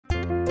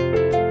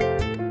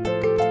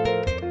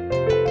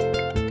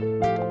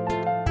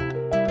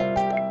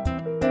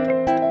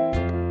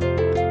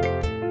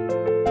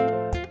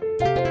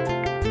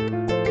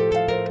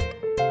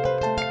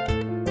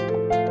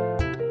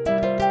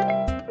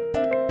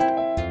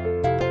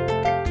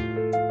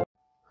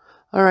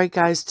Alright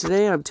guys,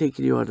 today I'm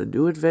taking you on a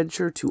new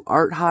adventure to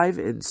Art Hive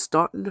in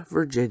Staunton,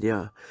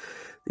 Virginia.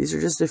 These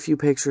are just a few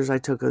pictures I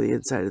took of the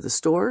inside of the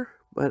store,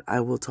 but I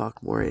will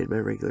talk more in my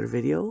regular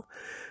video.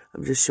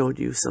 I'm just showing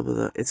you some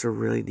of it's a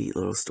really neat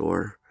little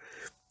store.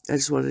 I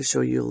just wanted to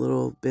show you a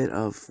little bit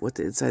of what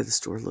the inside of the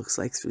store looks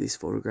like through these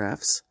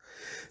photographs.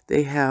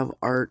 They have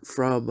art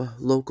from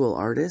local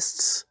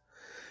artists,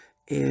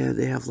 and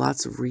they have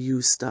lots of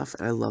reused stuff,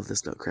 and I love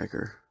this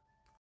nutcracker.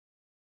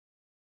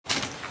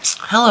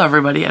 Hello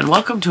everybody, and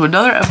welcome to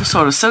another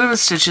episode of Cinnamon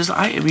Stitches.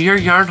 I am your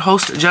yarn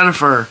host,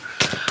 Jennifer.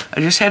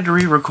 I just had to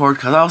re-record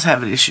because I was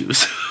having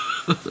issues.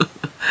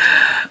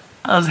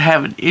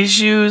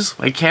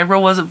 My camera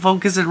wasn't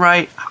focusing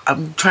right.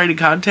 I'm trying to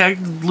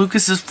contact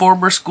Lucas's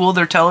former school.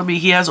 They're telling me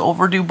he has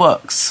overdue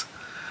books.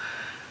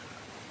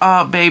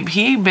 Babe,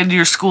 he ain't been to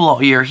your school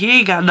all year. He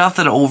ain't got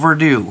nothing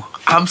overdue.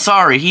 I'm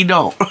sorry, he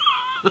don't.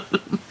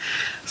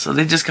 So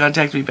they just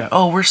contacted me back.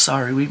 Oh, we're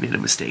sorry, we made a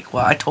mistake.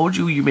 Well, I told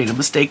you you made a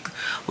mistake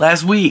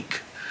last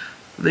week.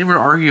 They were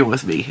arguing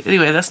with me.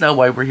 Anyway, that's not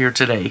why we're here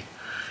today.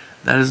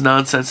 That is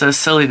nonsense. That is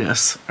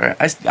silliness. All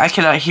right, I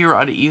cannot hear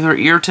on either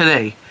ear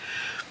today.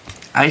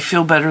 I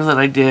feel better than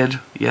I did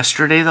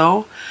yesterday,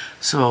 though.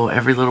 So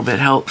every little bit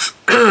helps.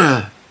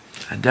 I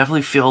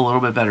definitely feel a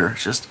little bit better.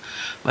 It's just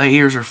my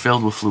ears are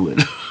filled with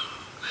fluid.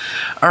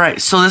 All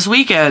right, so this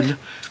weekend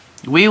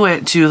we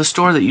went to the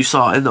store that you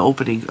saw in the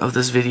opening of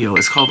this video.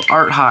 It's called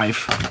Art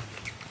Hive.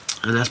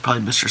 And that's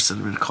probably Mr.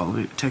 Cinnamon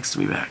texting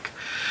me back.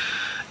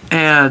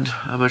 And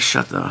I'm going to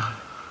shut the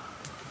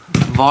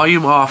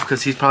volume off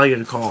because he's probably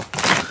going to call.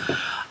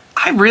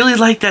 I really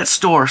like that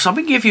store. So I'm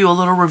going to give you a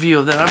little review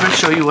of that. I'm going to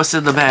show you what's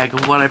in the bag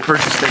of what I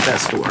purchased at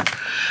that store.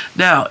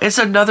 Now, it's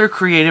another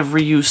creative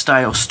reuse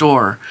style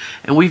store.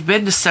 And we've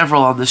been to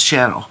several on this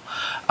channel.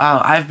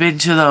 I've been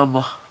to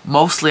them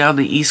mostly on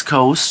the East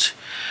Coast.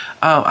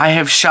 I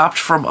have shopped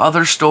from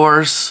other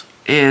stores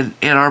in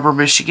Ann Arbor,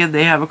 Michigan.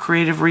 They have a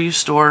creative reuse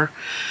store.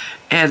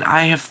 And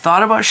I have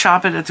thought about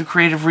shopping at the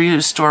creative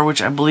reuse store, which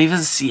I believe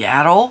is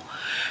Seattle.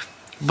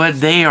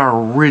 But they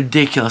are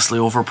ridiculously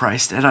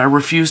overpriced. And I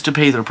refuse to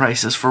pay their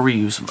prices for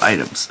reuse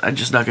items. I'm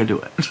just not going to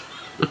do it.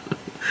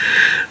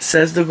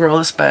 Says the girl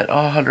that spent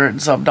 $100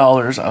 and some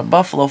on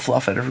Buffalo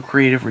Fluff at a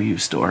creative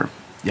reuse store.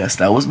 Yes,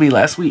 that was me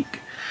last week.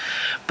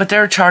 But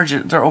they're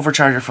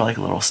overcharging for like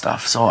little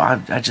stuff. So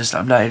I'm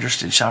not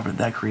interested in shopping at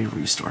that creative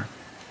reuse store.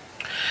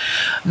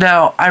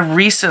 Now, I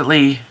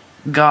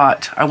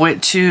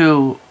went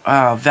to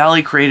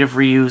Valley Creative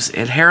Reuse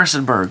in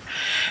Harrisonburg.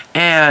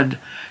 And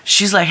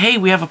she's like, hey,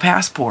 we have a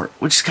passport,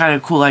 which is kind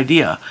of a cool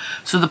idea.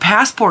 So the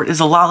passport is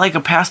a lot like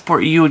a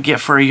passport you would get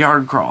for a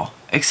yarn crawl.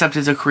 Except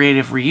it's a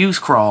creative reuse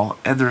crawl.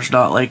 And there's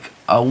not like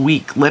a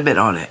week limit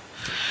on it.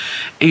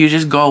 And you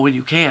just go when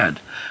you can.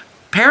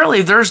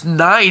 Apparently, there's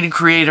 9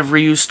 creative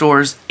reuse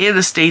stores in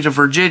the state of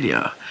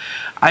Virginia.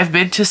 I've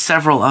been to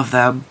several of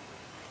them.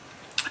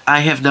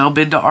 I have now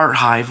been to Art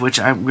Hive, which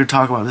I'm going to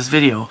talk about in this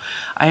video.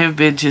 I have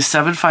been to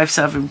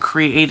 757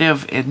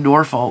 Creative in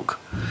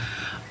Norfolk.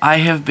 I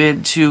have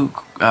been to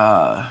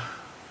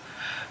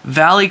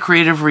Valley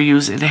Creative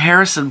Reuse in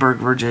Harrisonburg,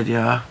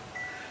 Virginia.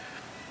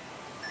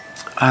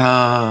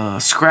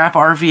 Scrap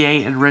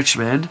RVA in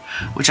Richmond,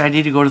 which I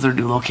need to go to their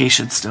new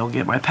location still and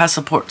get my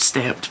passport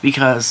stamped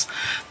because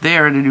they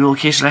are in a new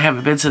location. I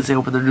haven't been since they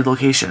opened their new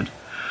location.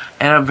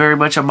 And I'm very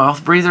much a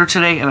mouth breather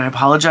today, and I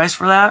apologize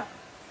for that.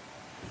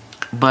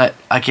 But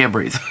I can't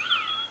breathe.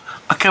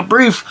 I can't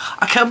breathe.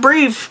 I can't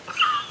breathe.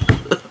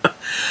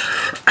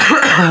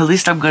 At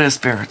least I'm good at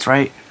spirits,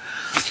 right?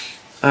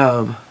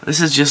 This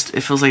is just,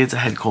 it feels like it's a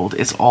head cold.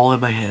 It's all in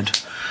my head.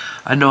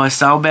 I know I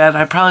sound bad.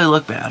 I probably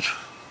look bad.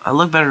 I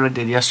look better than I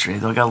did yesterday,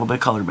 though I got a little bit of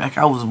color back.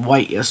 I was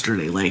white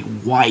yesterday, like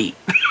white.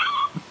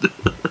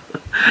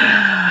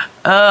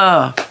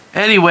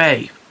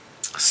 Anyway,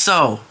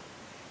 so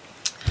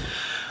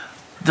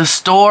the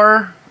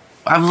store,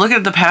 I'm looking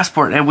at the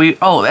passport, and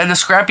and the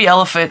Scrappy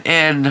Elephant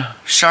in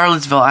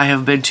Charlottesville I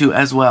have been to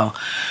as well.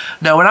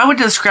 Now, when I went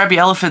to the Scrappy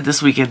Elephant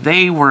this weekend,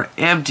 they were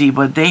empty,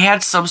 but they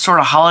had some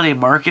sort of holiday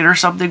market or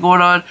something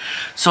going on,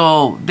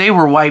 so they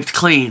were wiped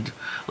clean.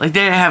 Like, they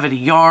didn't have any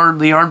yarn.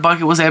 The yarn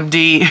bucket was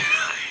empty.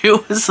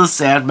 It was a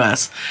sad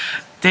mess.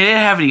 They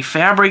didn't have any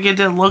fabric. It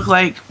didn't look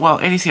like, well,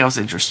 anything I was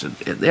interested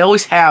in. They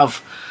always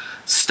have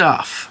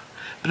stuff,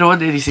 but it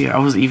wasn't anything I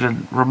was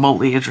even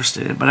remotely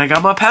interested in. But I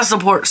got my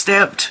passport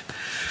stamped,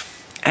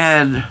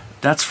 and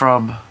that's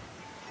from,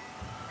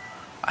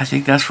 I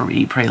think that's from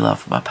Eat, Pray,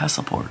 Love, my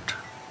passport.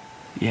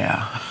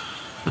 Yeah.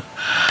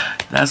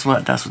 that's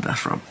what that's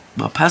from.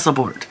 My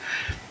passport.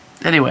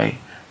 Anyway,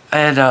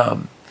 and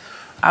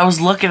I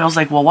was looking, I was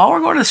like, well, while we're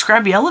going to the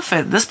Scrappy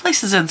Elephant, this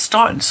place is in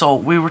Staunton. So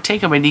we were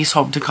taking my niece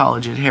home to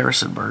college in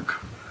Harrisonburg.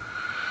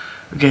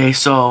 Okay,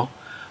 so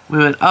we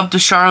went up to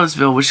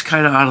Charlottesville, which is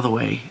kind of out of the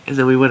way. And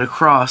then we went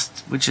across,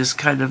 which is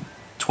kind of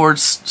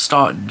towards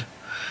Staunton.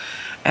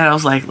 And I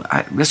was like,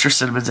 Mr.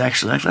 Cinnamon's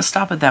actually like, let's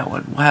stop at that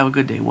one. We'll have a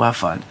good day. We'll have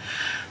fun.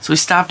 So we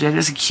stopped in.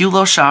 It's a cute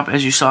little shop,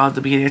 as you saw at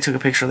the beginning. I took a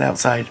picture of the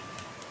outside.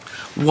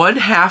 One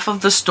half of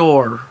the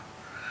store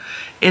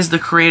is the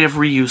creative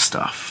reuse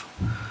stuff.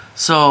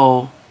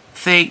 So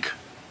think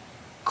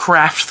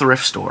craft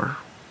thrift store.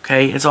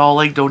 Okay, it's all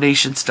like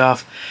donation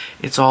stuff.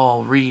 It's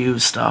all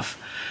reused stuff.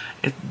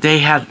 They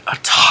had a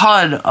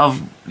ton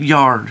of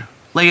yarn,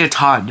 like a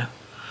ton.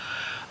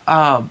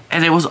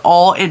 And it was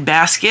all in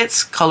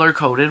baskets, color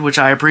coded, which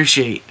I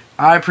appreciate.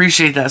 I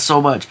appreciate that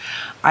so much.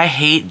 I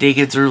hate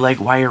digging through like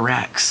wire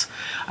racks.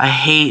 I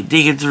hate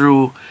digging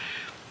through.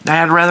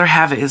 I'd rather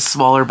have it in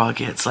smaller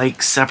buckets,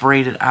 like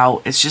separated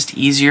out. It's just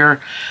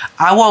easier.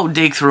 I won't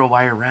dig through a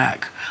wire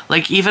rack.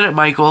 Like even at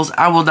Michael's,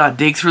 I will not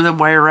dig through them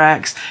wire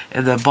racks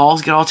and the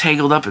balls get all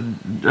tangled up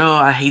and oh,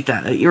 I hate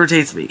that. It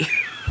irritates me.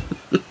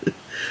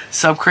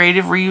 Some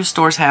creative reuse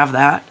stores have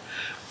that.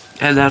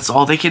 And that's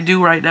all they can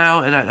do right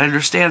now, and I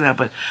understand that,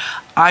 but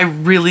I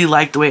really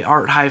like the way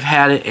Art Hive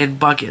had it in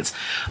buckets.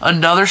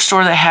 Another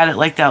store that had it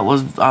like that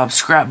was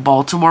Scrap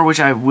Baltimore,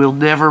 which I will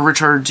never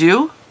return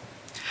to.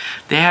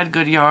 They had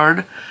good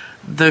yarn.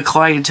 The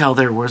clientele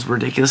there was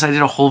ridiculous. I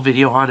did a whole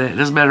video on it. And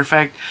as a matter of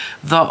fact,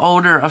 the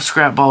owner of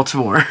Scrap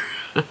Baltimore,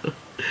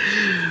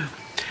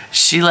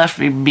 she left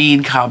me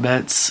mean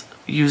comments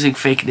using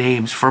fake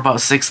names for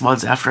about 6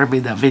 months after I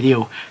made that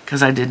video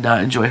because I did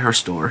not enjoy her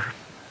store.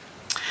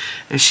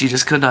 And she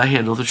just could not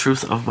handle the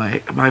truth of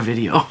my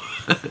video.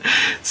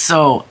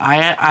 So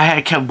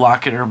I kept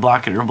blocking her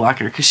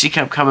because she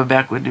kept coming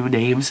back with new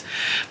names.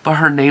 But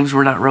her names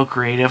were not real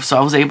creative. So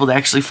I was able to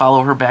actually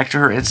follow her back to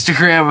her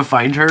Instagram and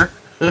find her.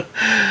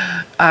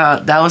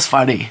 That was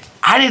funny.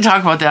 I didn't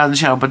talk about that on the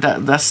channel, but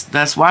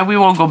that's why we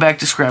won't go back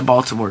to Scrap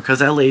Baltimore, because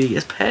that lady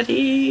is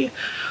petty.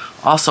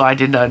 Also, I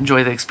did not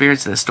enjoy the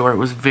experience in the store. It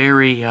was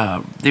very,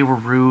 they were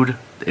rude.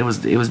 It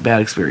was a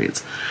bad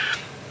experience.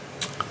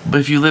 But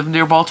if you live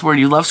near Baltimore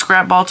and you love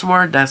Scrap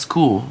Baltimore, that's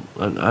cool.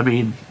 I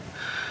mean,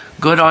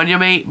 good on you,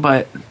 mate.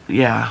 But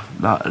yeah,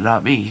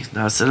 not me.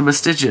 Not Cinema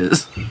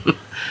Stitches.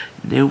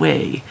 No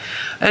way.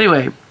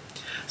 Anyway,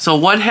 so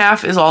one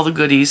half is all the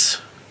goodies,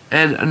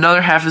 and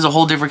another half is a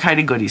whole different kind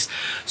of goodies.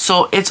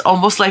 So it's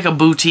almost like a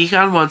boutique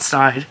on one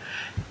side,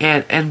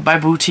 and by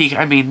boutique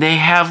I mean they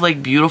have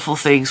like beautiful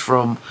things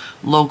from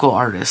local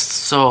artists.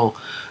 So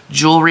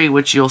jewelry,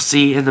 which you'll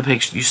see in the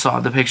picture, you saw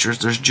in the pictures.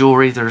 There's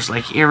jewelry, there's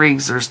like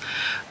earrings, there's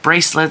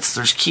bracelets,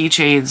 there's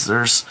keychains,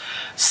 there's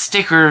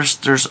stickers,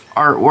 there's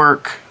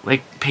artwork,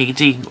 like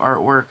painting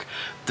artwork.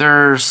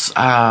 There's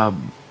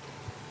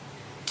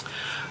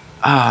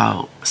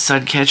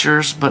sun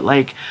catchers, but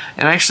like,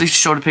 and I actually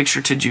showed a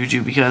picture to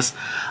Juju because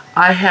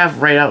I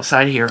have right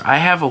outside here, I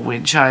have a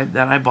wind chime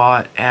that I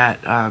bought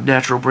at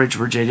Natural Bridge,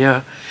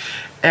 Virginia,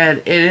 and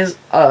it is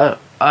a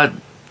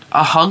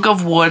hunk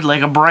of wood,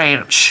 like a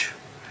branch.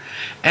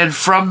 And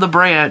from the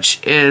branch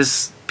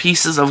is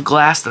pieces of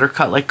glass that are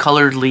cut like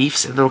colored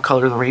leaves, and they'll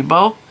color the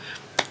rainbow.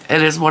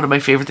 And it's one of my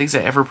favorite things I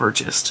ever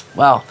purchased.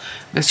 Well,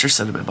 Mr.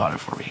 Cinnamon bought it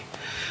for me.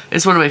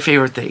 It's one of my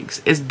favorite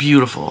things. It's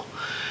beautiful.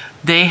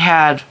 They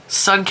had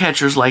sun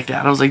catchers like that.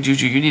 And I was like,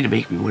 Juju, you need to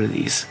make me one of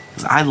these.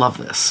 Because I love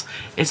this.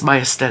 It's my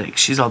aesthetic.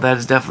 She's all, that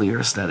is definitely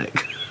your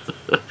aesthetic.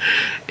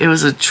 It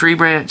was a tree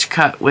branch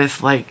cut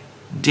with like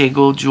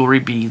dangled jewelry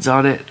beads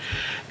on it.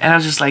 And I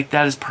was just like,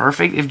 that is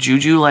perfect. If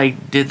Juju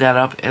like did that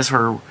up as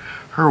her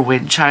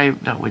wind chime,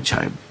 not wind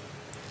chime.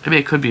 I mean,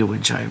 it could be a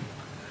wind chime.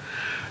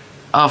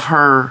 Of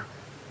her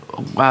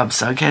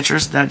sun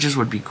catchers, that just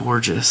would be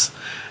gorgeous.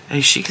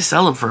 And she could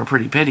sell them for a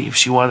pretty penny if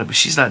she wanted, but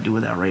she's not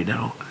doing that right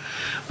now.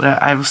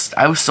 But I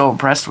was so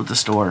impressed with the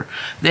store.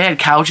 They had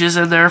couches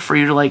in there for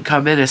you to like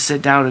come in and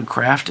sit down and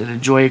craft and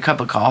enjoy a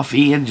cup of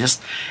coffee, and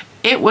just,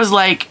 it was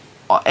like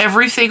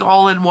everything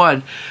all in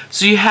one.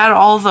 So you had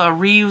all the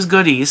reused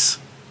goodies.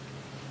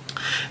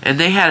 And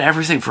they had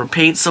everything from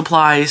paint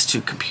supplies to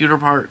computer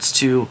parts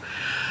to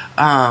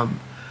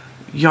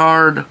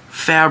yarn,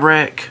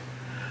 fabric,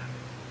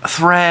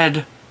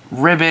 thread,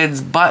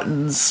 ribbons,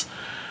 buttons.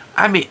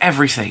 I mean,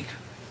 everything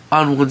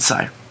on one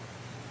side.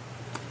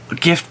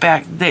 Gift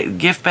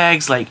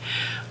bags, like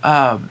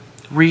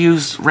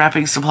reused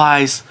wrapping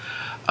supplies.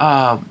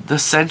 The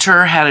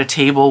center had a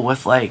table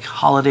with like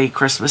holiday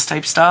Christmas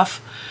type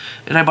stuff.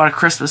 And I bought a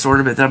Christmas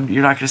ornament that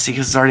you're not going to see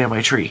because it's already on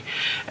my tree.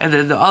 And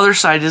then the other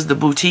side is the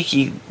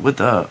boutique with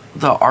the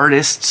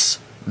artists'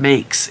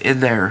 makes in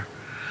there.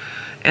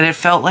 And it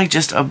felt like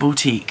just a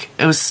boutique.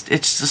 It's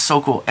just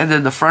so cool. And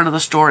then the front of the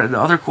store in the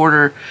other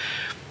corner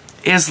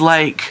is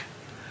like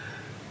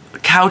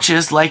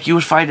couches like you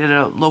would find in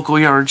a local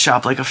yarn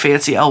shop, like a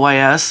fancy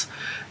LYS.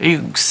 And you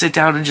can sit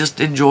down and just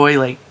enjoy,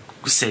 like,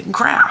 sit and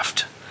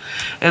craft.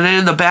 And then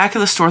in the back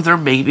of the store, there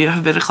maybe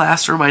have been a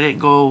classroom. I didn't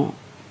go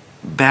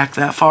back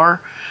that far.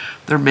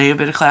 There may have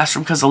been a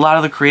classroom because a lot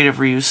of the creative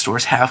reuse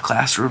stores have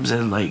classrooms,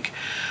 and like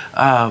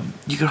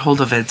you can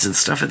hold events and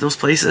stuff at those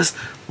places.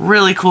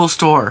 Really cool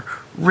store.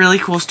 Really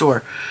cool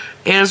store.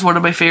 And it's one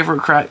of my favorite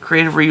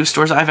creative reuse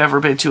stores I've ever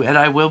been to, and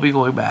I will be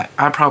going back.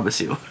 I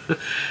promise you.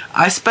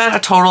 I spent a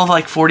total of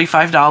like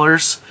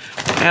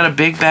 $45 and a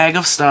big bag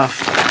of stuff.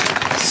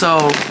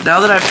 So now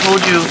that I've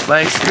told you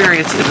my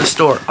experience in the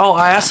store. Oh,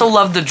 I also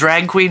love the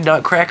Drag Queen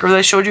Nutcracker that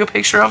I showed you a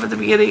picture of at the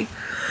beginning.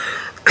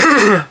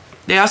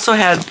 They also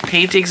had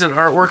paintings and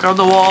artwork on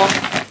the wall.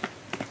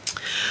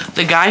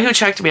 The guy who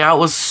checked me out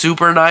was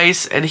super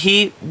nice, and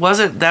he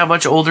wasn't that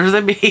much older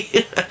than me.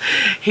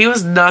 He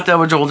was not that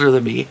much older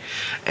than me.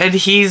 And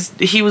he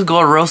was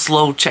going real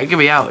slow checking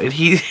me out. And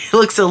he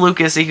looks at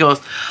Lucas and he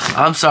goes,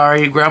 "I'm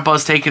sorry,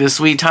 Grandpa's taking his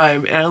sweet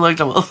time." And I looked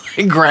at him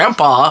like,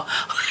 "Grandpa?"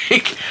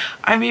 Like,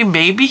 I mean,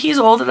 maybe he's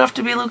old enough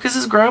to be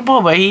Lucas's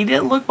grandpa, but he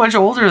didn't look much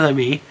older than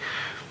me.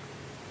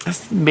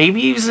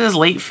 Maybe he was in his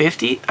late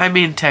 50s. I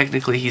mean,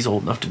 technically he's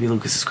old enough to be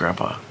Lucas's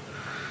grandpa.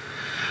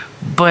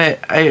 But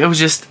it was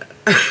just...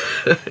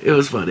 it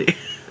was funny.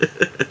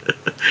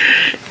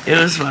 It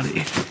was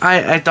funny.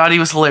 I thought he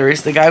was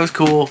hilarious. The guy was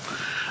cool.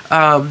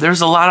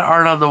 There's a lot of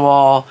art on the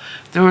wall.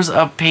 There was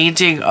a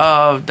painting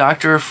of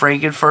Dr.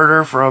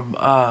 Frankenfurter from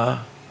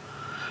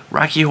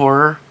Rocky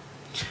Horror.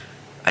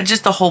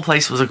 The whole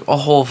place was a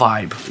whole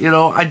vibe. You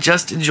know, I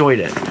just enjoyed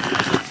it.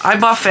 I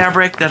bought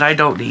fabric that I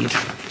don't need.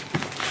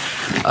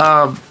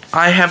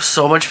 I have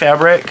so much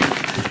fabric.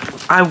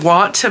 I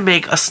want to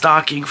make a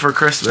stocking for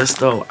Christmas,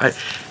 though.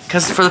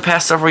 Because for the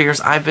past several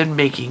years, I've been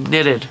making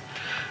knitted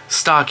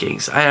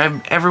stockings.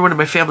 Everyone in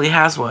my family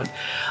has one.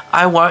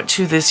 I want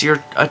to this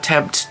year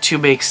attempt to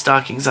make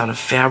stockings out of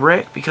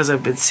fabric because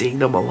I've been seeing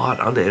them a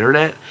lot on the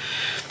internet.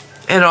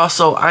 And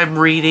also, I'm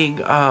reading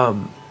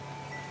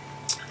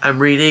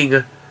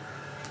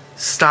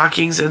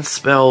Stockings and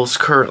Spells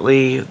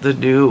currently. The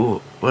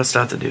new, well, it's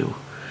not the new.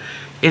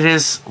 It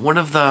is one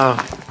of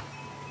the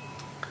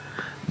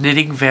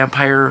Knitting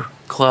Vampire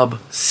Club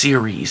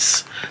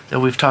series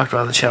that we've talked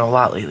about on the channel a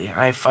lot lately.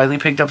 I finally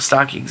picked up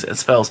Stockings and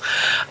Spells.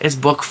 It's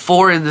book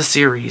 4 in the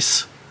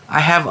series.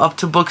 I have up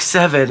to book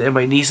 7, and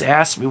my niece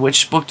asked me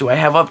which book do I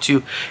have up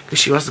to because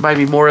she wants to buy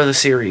me more of the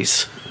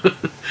series.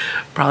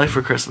 Probably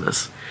for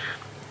Christmas.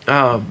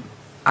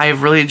 I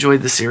have really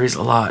enjoyed the series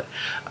a lot.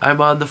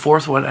 I'm on the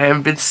 4th one. I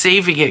have been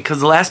saving it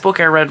because the last book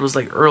I read was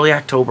like early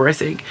October, I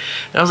think.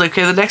 And I was like,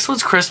 okay, the next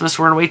one's Christmas.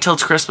 We're going to wait till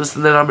it's Christmas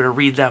and then I'm going to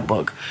read that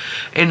book.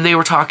 And they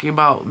were talking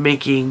about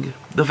making,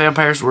 the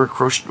vampires were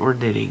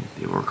knitting.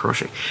 They were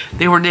crocheting.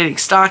 They were knitting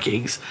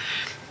stockings.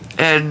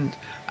 And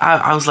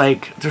I was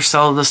like, they're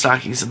selling the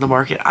stockings in the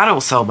market. I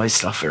don't sell my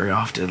stuff very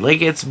often.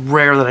 Like, it's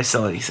rare that I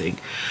sell anything.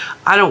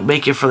 I don't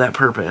make it for that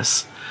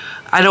purpose.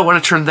 I don't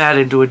want to turn that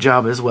into a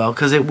job as well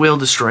because it will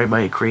destroy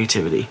my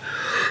creativity.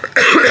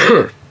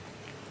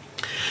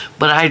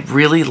 But I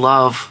really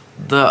love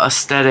the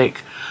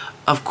aesthetic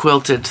of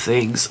quilted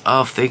things,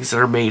 of things that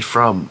are made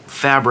from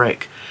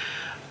fabric.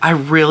 I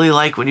really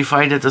like when you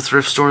find at the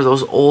thrift store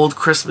those old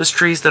Christmas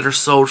trees that are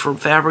sewed from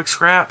fabric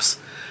scraps.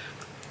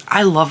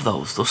 I love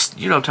those. Those,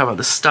 you know what I'm talking about,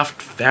 the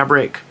stuffed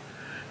fabric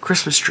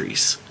Christmas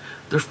trees.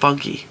 They're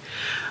funky.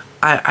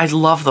 I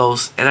love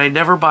those, and I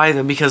never buy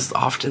them because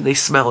often they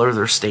smell or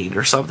they're stained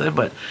or something,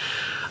 but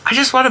I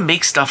just want to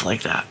make stuff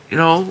like that, you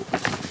know?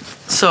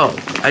 So,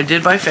 I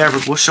did buy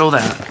fabric. We'll show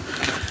that.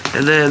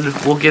 And then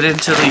we'll get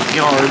into the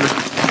yarn.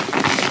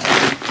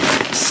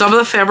 Some of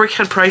the fabric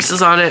had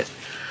prices on it.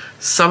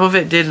 Some of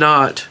it did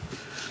not.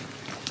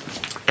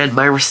 And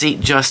my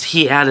receipt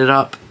he added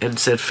up and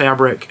said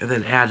fabric and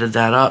then added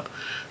that up.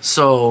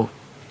 So,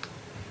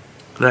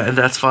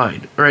 that's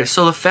fine. Alright,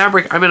 so the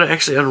fabric, I'm going to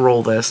actually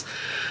unroll this.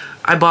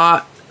 I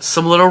bought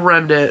some little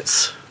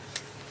remnants.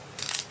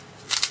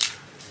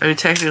 I mean,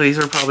 technically, these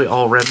are probably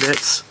all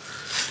remnants.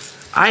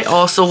 I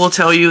also will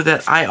tell you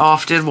that I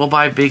often will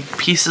buy big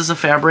pieces of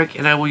fabric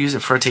and I will use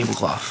it for a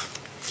tablecloth.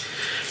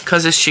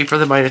 Because it's cheaper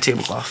than buying a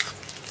tablecloth.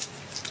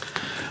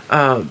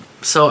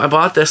 So I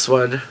bought this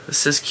one.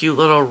 This is cute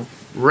little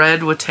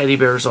red with teddy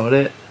bears on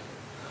it.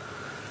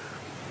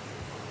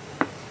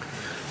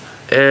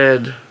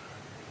 And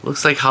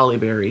looks like holly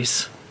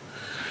berries.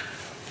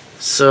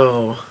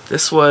 So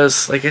this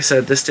was, like I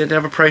said, this didn't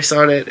have a price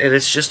on it, and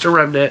it's just a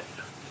remnant.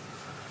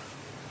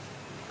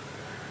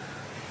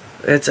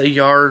 It's a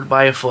yard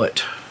by a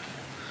foot.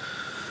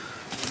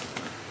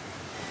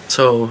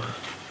 So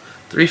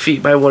 3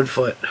 feet by 1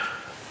 foot.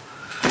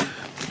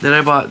 Then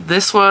I bought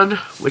this one,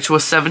 which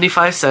was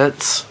 75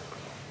 cents.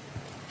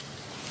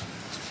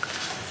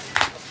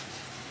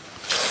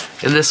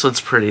 And this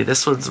one's pretty.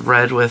 This one's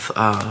red with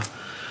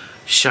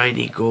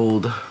shiny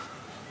gold.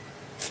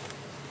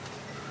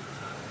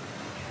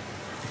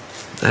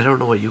 I don't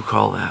know what you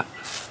call that.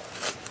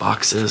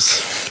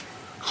 Boxes.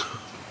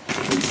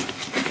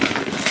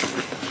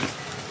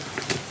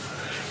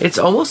 It's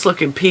almost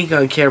looking pink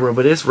on camera,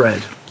 but it's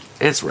red.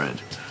 It's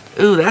red.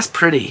 Ooh, that's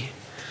pretty.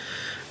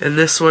 And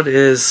this one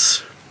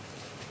is...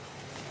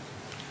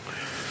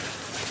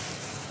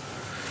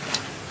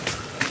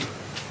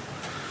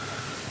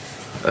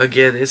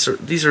 Again, these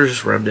are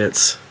just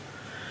remnants.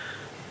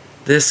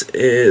 This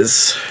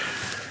is...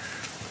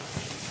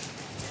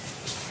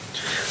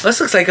 This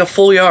looks like a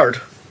full yard.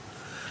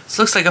 This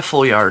looks like a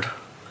full yard.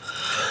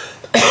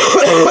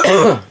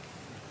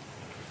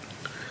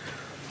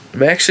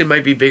 It actually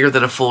might be bigger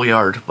than a full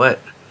yard, but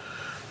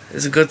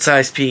it's a good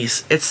sized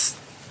piece. It's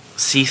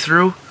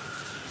see-through,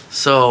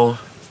 so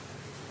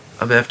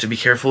I'm gonna have to be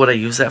careful what I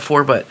use that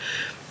for, but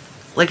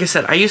like I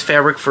said, I use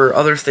fabric for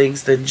other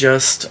things than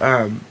just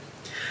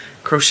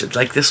crochet.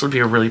 Like this would be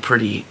a really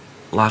pretty,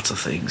 lots of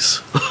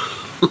things.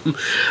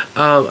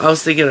 I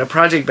was thinking a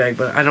project bag,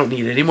 but I don't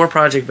need any more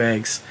project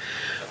bags.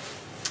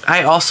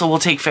 I also will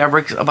take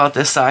fabric about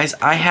this size.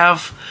 I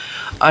have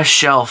a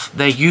shelf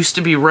that used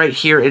to be right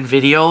here in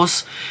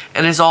videos,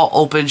 and it's all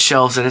open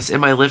shelves, and it's in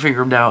my living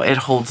room now. It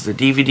holds the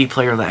DVD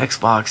player, the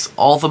Xbox,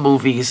 all the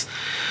movies,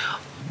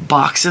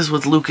 boxes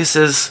with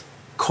Lucas's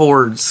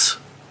cords.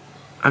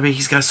 I mean,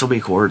 he's got so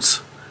many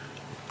cords.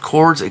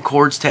 Cords and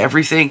cords to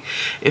everything.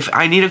 If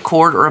I need a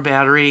cord or a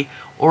battery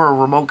or a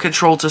remote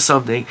control to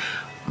something,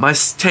 my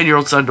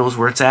 10-year-old son knows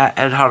where it's at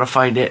and how to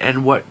find it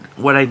and what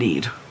I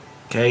need.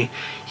 Okay?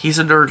 He's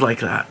a nerd like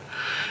that.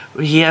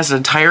 He has an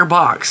entire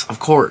box of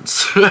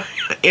cords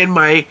in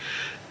my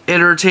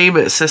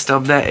entertainment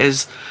system that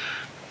is,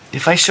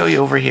 if I show you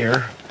over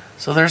here,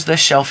 so there's this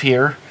shelf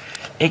here.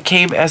 It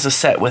came as a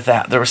set with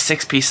that. There were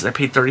 6 pieces. I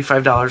paid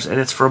 $35, and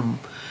it's from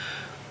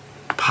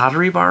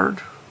Pottery Barn,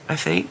 I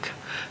think.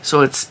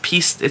 So it's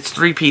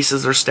 3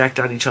 pieces. They're stacked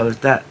on each other.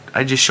 That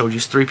I just showed you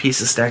is 3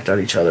 pieces stacked on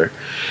each other,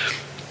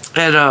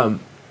 and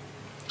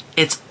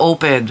it's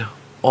open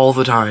all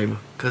the time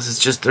because it's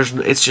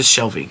just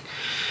shelving.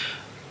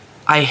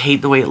 I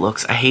hate the way it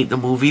looks. I hate the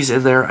movies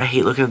in there. I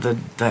hate looking at the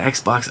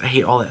Xbox. I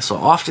hate all that. So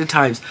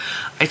oftentimes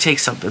I take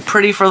something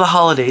pretty for the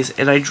holidays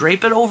and I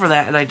drape it over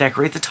that and I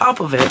decorate the top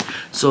of it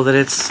so that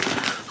it's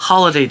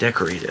holiday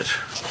decorated.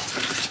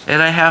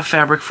 And I have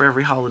fabric for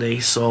every holiday,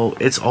 so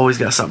it's always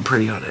got something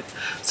pretty on it.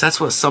 So that's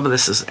what some of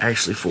this is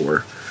actually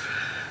for.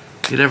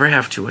 You never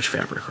have too much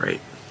fabric,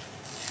 right?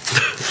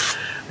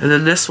 And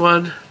then this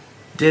one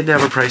didn't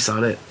have a price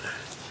on it.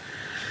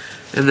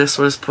 And this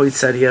one is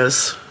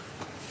poinsettias.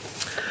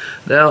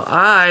 Now,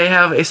 I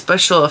have a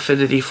special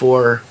affinity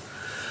for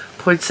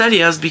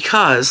poinsettias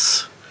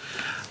because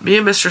me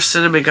and Mr.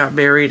 Cinnamon got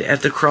married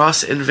at the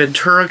cross in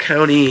Ventura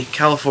County,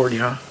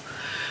 California.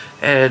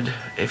 And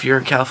if you're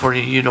in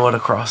California, you know what a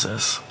cross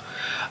is.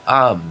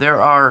 There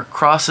are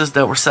crosses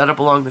that were set up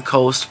along the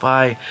coast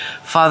by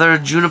Father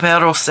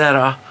Junipero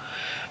Serra.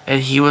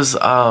 And he was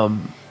a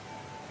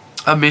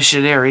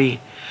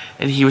missionary.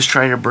 And he was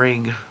trying to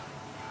bring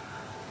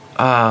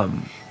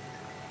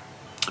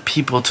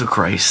people to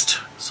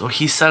Christ. So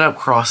he set up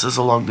crosses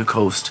along the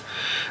coast.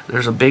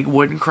 There's a big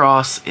wooden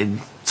cross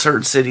in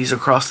certain cities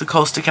across the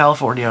coast of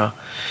California.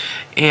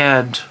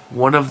 And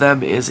one of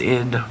them is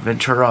in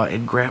Ventura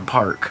in Grant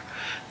Park.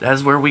 That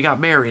is where we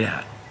got married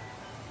at.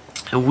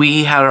 And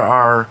we had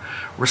our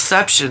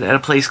reception at a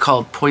place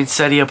called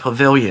Poinsettia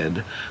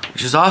Pavilion,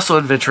 which is also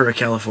in Ventura,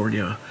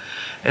 California.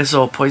 And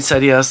so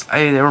poinsettias,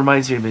 it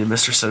reminds me of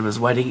Mr. Cinnamon's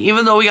wedding,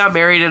 even though we got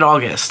married in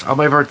August on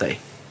my birthday.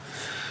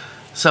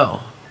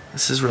 So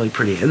this is really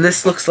pretty. And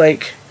this looks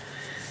like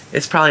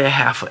it's probably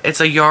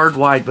it's a yard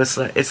wide, but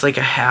it's like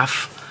a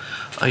half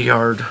a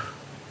yard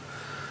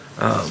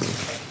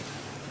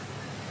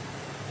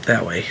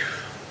that way.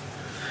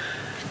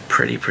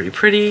 Pretty, pretty,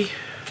 pretty.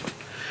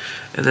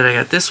 And then I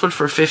got this one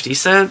for 50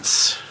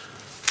 cents.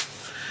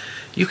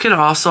 You can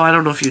also, I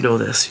don't know if you know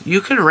this,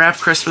 you can wrap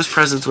Christmas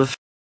presents with,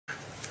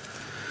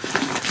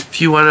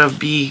 if you want to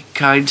be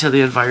kind to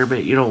the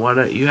environment, you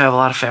have a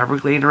lot of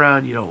fabric laying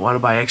around, you don't want to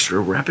buy extra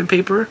wrapping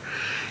paper,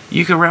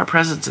 you can wrap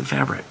presents in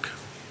fabric.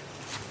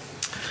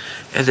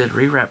 And then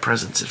rewrap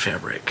presents in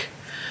fabric.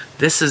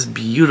 This is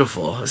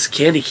beautiful. It's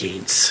candy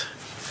canes.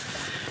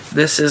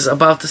 This is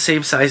about the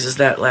same size as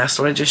that last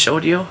one I just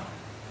showed you.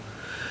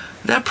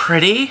 Isn't that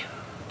pretty?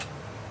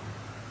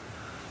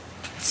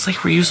 It's like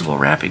reusable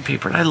wrapping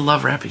paper, and I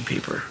love wrapping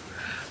paper.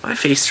 My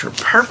face turned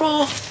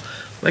purple.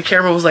 My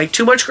camera was like,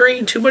 too much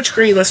green,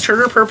 let's turn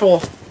her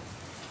purple.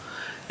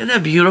 Isn't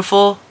that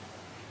beautiful?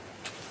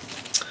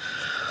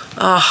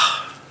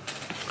 Ah,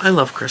 I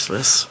love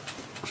Christmas.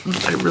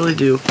 I really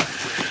do.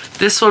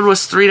 This one was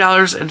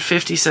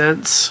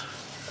 $3.50.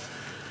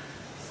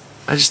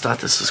 I just thought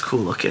this was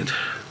cool looking.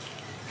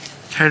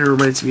 Kind of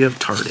reminds me of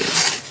Target.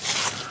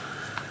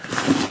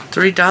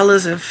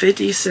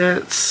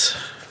 $3.50.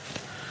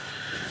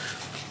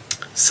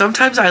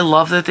 Sometimes I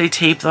love that they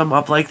tape them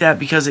up like that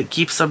because it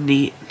keeps them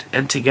neat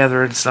and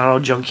together and it's not all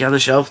junky on the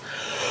shelves.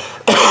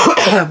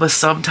 But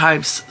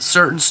sometimes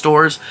certain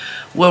stores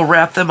will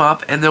wrap them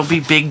up and there'll be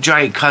big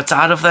giant cuts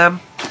out of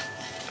them.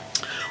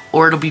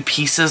 Or it'll be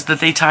pieces that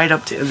they tied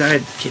up to, and I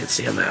can't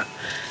stand that.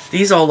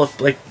 These all look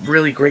like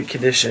really great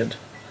condition.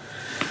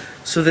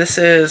 So this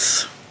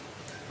is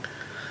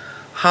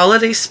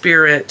Holiday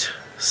Spirit,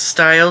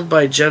 styled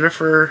by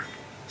Jennifer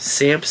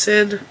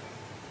Sampson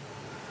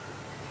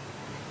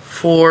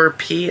for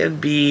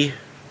P&B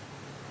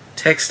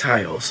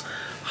Textiles.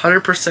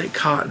 100%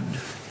 cotton.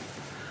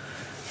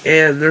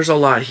 And there's a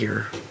lot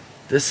here.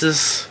 This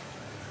is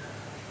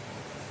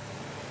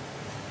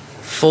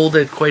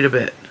folded quite a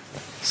bit.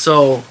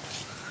 So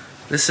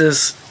this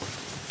is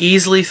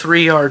easily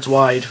 3 yards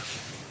wide.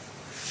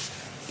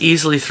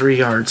 Easily 3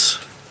 yards.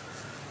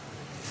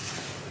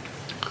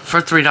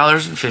 For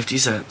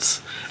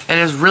 $3.50. And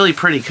it's really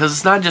pretty because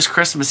it's not just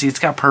Christmassy, it's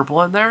got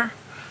purple in there.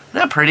 Isn't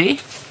that pretty?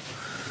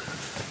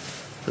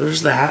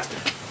 There's that.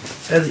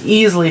 That's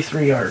easily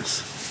 3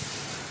 yards.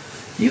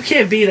 You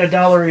can't beat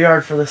 $1 a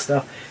yard for this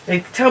stuff.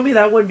 Like, tell me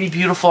that wouldn't be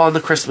beautiful on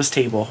the Christmas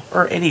table.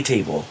 Or any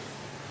table.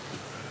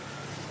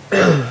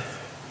 Trying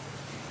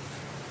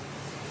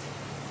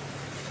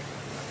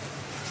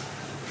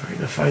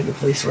to find a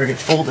place where I can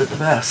fold it the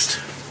best.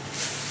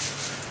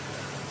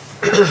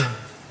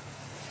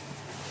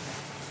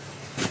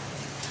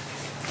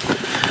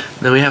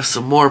 Then we have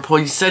some more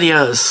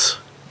poinsettias.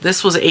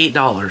 This was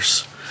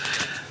 $8.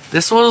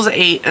 This one was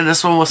 $8 and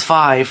this one was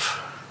 $5.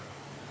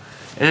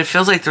 And it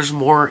feels like there's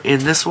more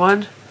in this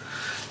one.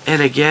 And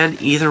again,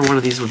 either one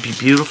of these would be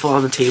beautiful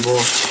on the table.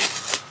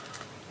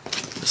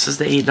 This is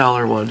the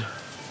 $8 one.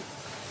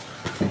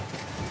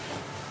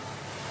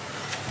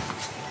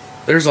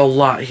 There's a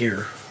lot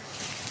here.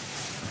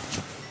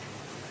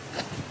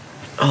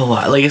 A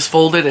lot. Like, it's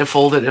folded and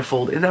folded and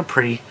folded. Isn't that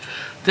pretty?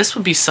 This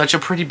would be such a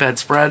pretty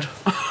bedspread.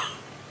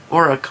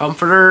 Or a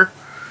comforter.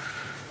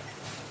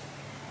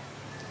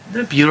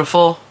 Isn't that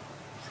beautiful?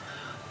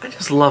 I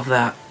just love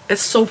that.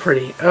 It's so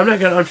pretty. I'm not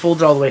going to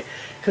unfold it all the way.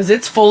 Because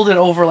it's folded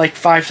over like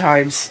 5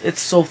 times.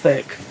 It's so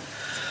thick.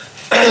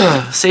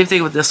 Same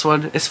thing with this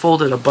one. It's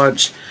folded a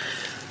bunch.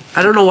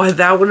 I don't know why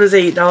that one is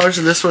 $8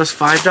 and this one is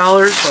 $5,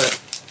 but...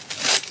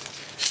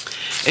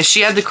 And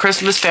she had the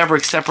Christmas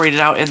fabric separated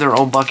out in their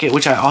own bucket,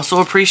 which I also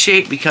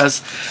appreciate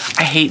because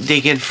I hate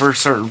digging for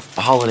certain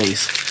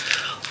holidays.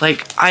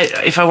 Like,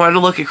 if I want to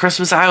look at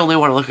Christmas, I only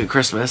want to look at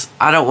Christmas.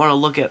 I don't want to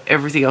look at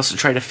everything else and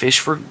try to fish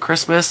for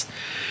Christmas.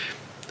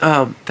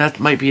 That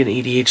might be an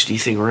ADHD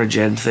thing or a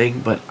Gen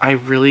thing, but I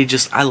really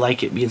just, I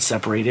like it being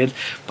separated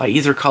by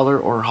either color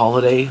or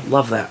holiday.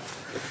 Love that.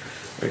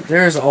 Right,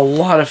 there's a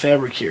lot of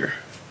fabric here.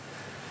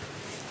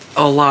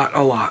 A lot,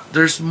 a lot.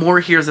 There's more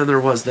here than there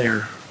was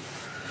there.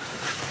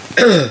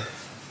 And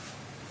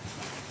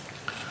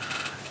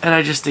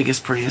I just think it's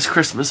pretty as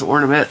Christmas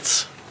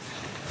ornaments.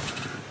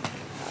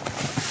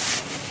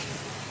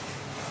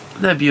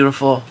 Isn't that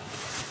beautiful?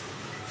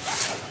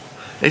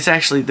 It's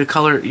actually the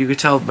color, you could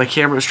tell my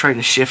camera is trying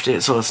to shift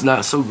it so it's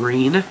not so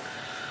green,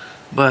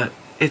 but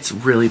it's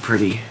really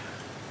pretty.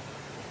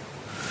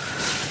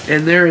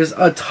 And there is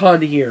a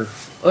ton here.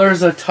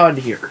 There's a ton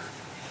here.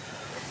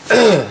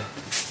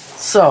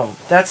 So,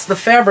 that's the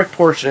fabric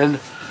portion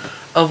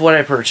of what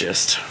I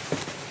purchased,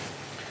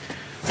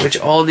 which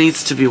all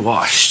needs to be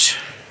washed.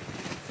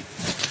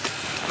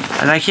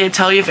 And I can't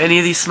tell you if any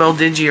of these smell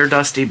dingy or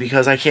dusty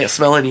because I can't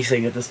smell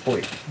anything at this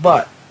point.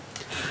 But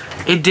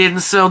it didn't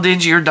smell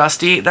dingy or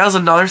dusty. That was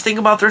another thing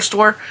about their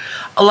store.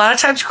 A lot of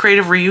times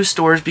creative reuse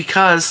stores,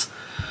 because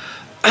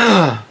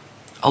a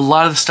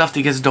lot of the stuff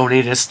that gets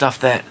donated is stuff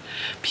that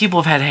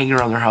people have had hanging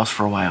around their house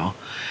for a while.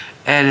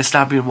 And it's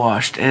not being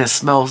washed. And it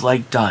smells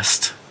like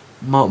dust.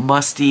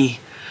 Musty.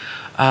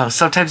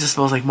 Sometimes it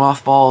smells like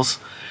mothballs.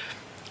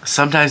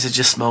 Sometimes it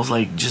just smells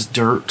like just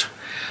dirt.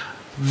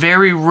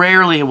 Very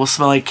rarely it will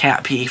smell like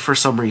cat pee for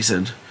some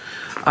reason.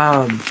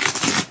 Art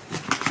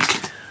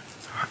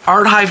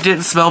Hive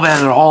didn't smell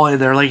bad at all in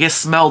there. Like, it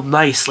smelled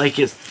nice. Like,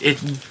 it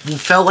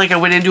felt like I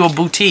went into a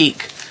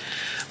boutique.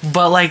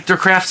 But, like, their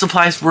craft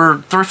supplies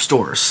were thrift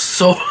stores.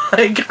 So,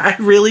 like, I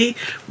really,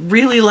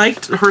 really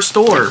liked her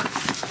store.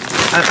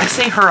 I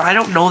say her. I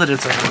don't know that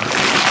it's a her.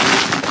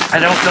 I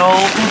don't know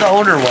who the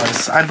owner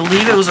was. I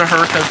believe it was a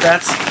her because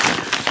that's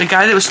the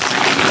guy that was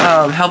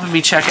helping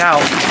me check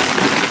out.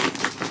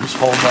 Just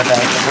fold my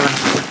bag over.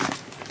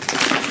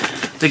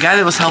 The guy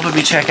that was helping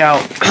me check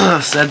out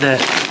said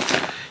that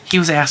he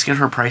was asking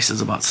her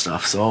prices about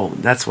stuff, so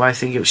that's why I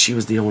think she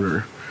was the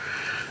owner.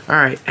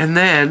 Alright, and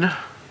then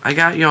I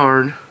got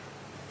yarn.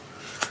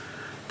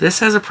 This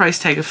has a price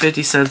tag of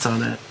 50 cents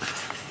on it.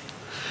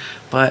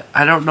 But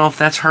I don't know if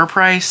that's her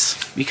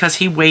price because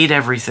he weighed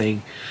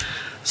everything.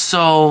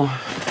 So,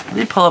 let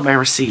me pull up my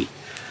receipt.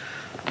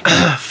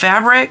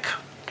 Fabric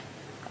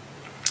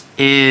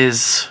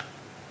is...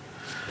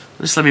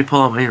 Just let me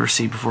pull out my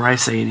receipt before I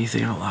say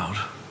anything out loud.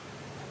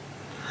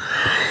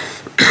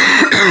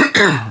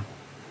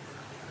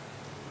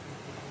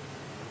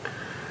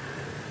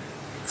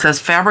 It says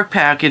fabric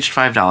packaged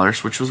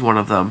 $5, which was one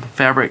of them.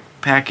 Fabric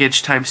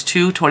package times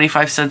 2,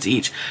 25 cents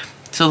each.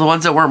 So the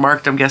ones that weren't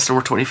marked, I'm guessing,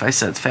 were 25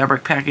 cents.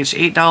 Fabric packaged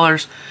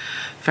 $8.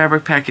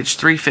 Fabric packaged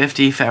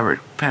 $3.50. Fabric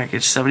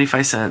packaged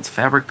 75 cents.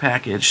 Fabric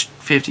packaged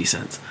 50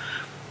 cents.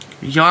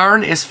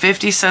 Yarn is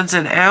 50 cents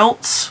an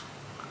ounce.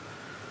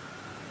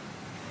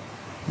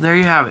 There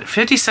you have it.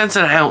 50 cents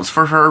an ounce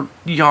for her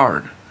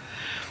yarn.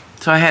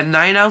 So I had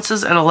 9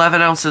 ounces and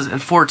 11 ounces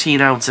and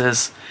 14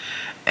 ounces.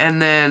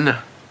 And then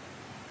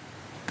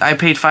I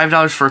paid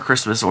 $5 for a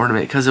Christmas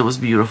ornament because it was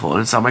beautiful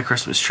and it's on my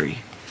Christmas tree.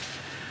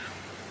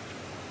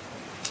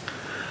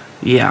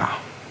 Yeah.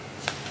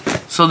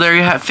 So there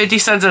you have 50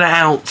 cents an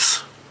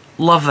ounce.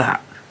 Love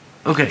that.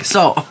 Okay,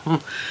 so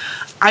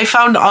I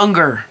found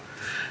Unger.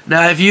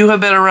 Now, if you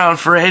have been around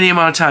for any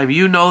amount of time,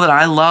 you know that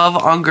I love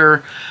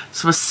Unger.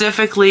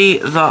 Specifically,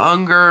 the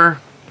Unger...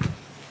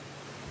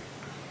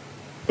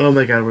 Oh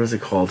my god, what is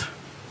it called?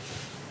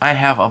 I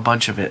have a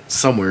bunch of it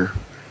somewhere.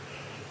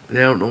 And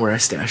I don't know where I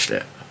stashed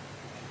it.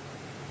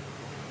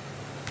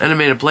 And I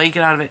made a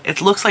blanket out of it.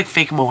 It looks like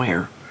fake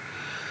mohair.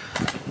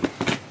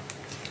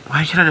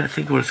 Why can't I not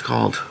think what it's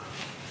called?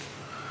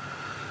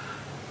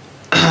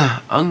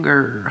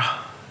 Unger.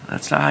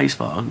 That's not how you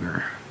spell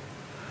Unger.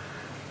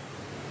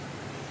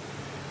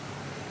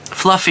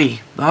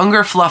 Fluffy. The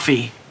Unger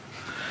Fluffy.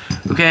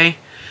 Okay?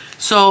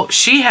 So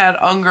she had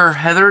Unger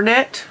Heather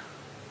knit.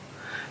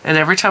 And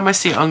every time I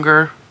see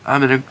Unger,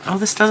 I'm gonna... Oh,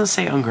 this doesn't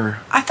say Unger.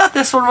 I thought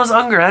this one was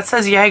Unger. That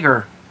says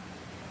Jaeger.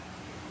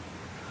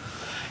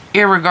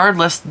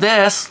 Irregardless,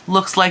 this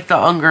looks like the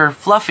Unger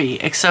Fluffy,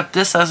 except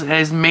this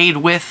is made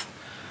with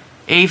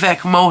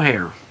Avec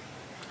mohair.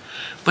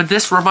 But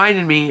this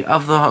reminded me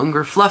of the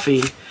Unger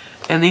Fluffy,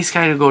 and these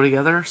kind of go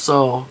together.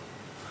 So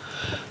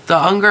the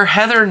Unger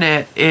Heather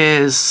knit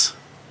is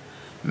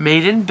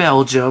made in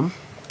Belgium.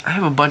 I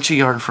have a bunch of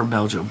yarn from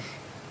Belgium.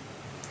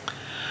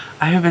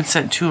 I have been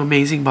sent 2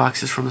 amazing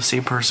boxes from the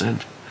same person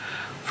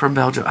from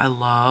Belgium. I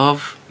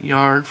love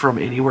yarn from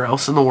anywhere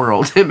else in the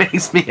world. It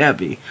makes me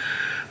happy.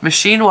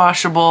 Machine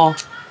washable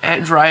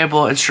and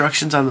dryable,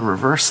 instructions on the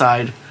reverse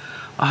side.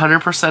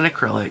 100%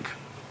 acrylic.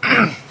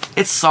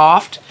 It's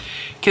soft.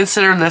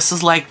 Considering this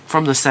is like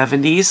from the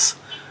 70s,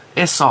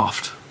 it's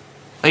soft.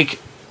 Like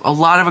a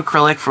lot of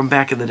acrylic from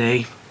back in the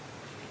day.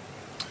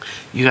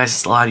 You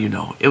guys, a lot of you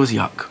know, it was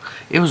yuck.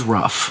 It was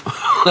rough.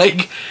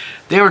 Like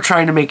they were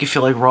trying to make you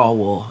feel like raw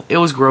wool. It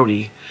was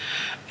grody.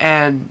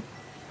 And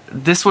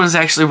this one is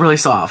actually really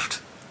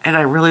soft. And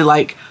I really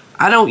like,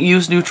 I don't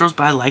use neutrals,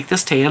 but I like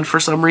this tan for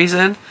some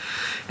reason.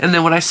 And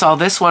then when I saw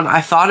this one, I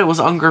thought it was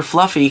Unger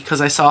Fluffy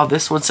because I saw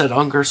this one said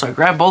Unger, so I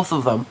grabbed both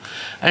of them.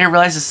 I didn't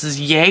realize this is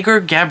Jaeger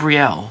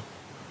Gabrielle.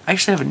 I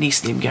actually have a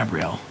niece named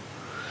Gabrielle.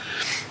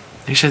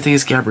 Actually, I think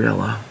it's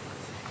Gabriella.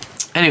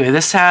 Anyway,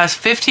 this has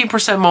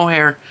 15%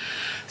 mohair,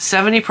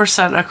 70%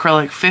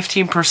 acrylic,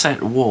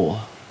 15%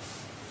 wool.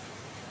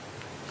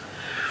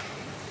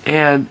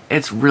 And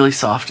it's really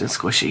soft and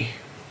squishy.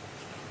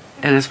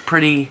 And it's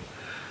pretty...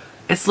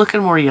 It's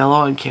looking more yellow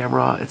on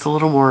camera. It's a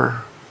little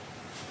more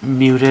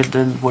muted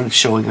than what it's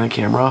showing on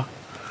camera.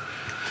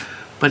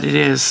 But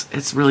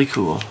it's really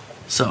cool.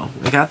 So,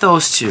 I got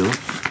those 2.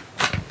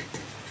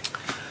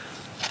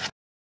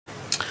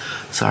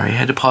 Sorry, I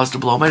had to pause to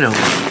blow my nose.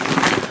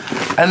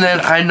 And then,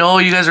 I know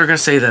you guys are going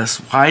to say this.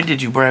 Why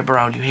did you buy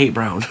brown? You hate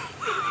brown.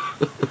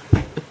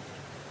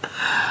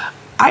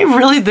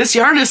 This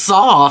yarn is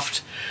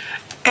soft.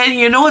 And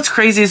you know what's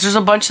crazy is there's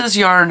a bunch of this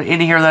yarn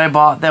in here that I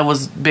bought that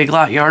was Big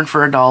Lot yarn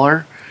for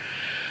 $1.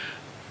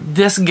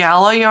 This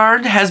Gala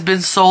yarn has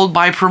been sold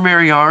by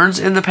Premier Yarns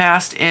in the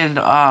past in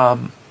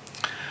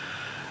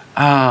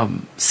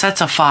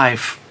sets of 5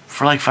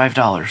 for like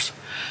 $5.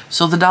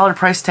 So the dollar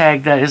price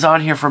tag that is on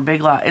here for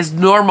Big Lot is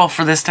normal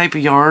for this type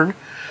of yarn.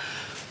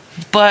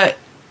 But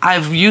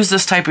I've used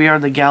this type of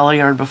yarn, the Gala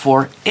yarn,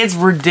 before. It's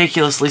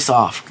ridiculously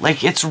soft.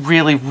 Like, it's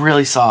really,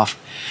 really soft.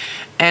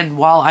 And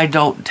while I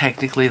don't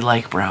technically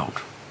like brown,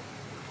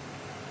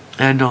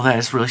 and I know that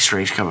is really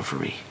strange coming from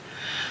me,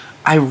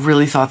 I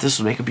really thought this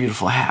would make a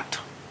beautiful hat.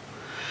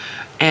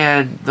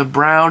 And the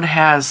brown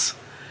has,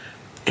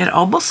 it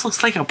almost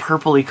looks like a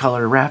purpley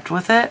color wrapped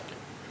with it,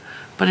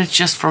 but it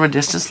just from a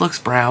distance looks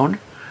brown.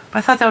 But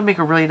I thought that would make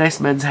a really nice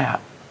men's hat.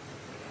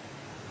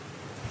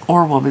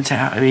 Or woman's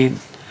hat. I mean,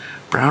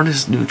 brown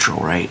is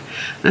neutral, right?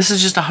 This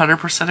is just 100%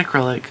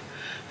 acrylic,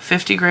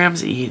 50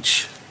 grams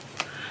each.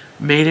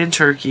 Made in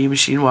Turkey,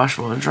 machine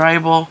washable and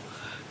dryable.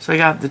 So I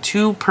got the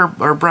 2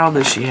 brown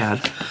that she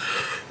had.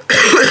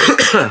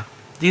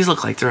 These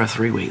look like they're a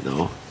 3-weight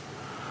though.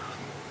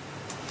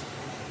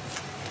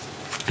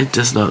 It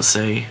does not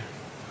say.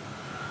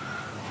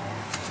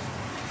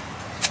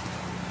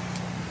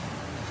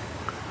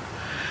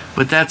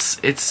 But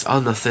it's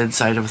on the thin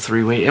side of a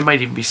 3-weight. It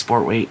might even be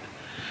sport weight.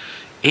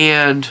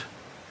 And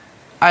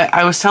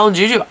I was telling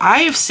Juju, I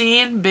have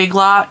seen Big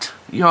Lot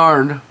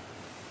yarn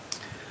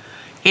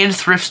in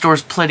thrift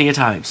stores plenty of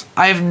times.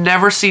 I have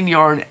never seen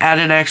yarn at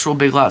an actual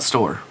Big Lot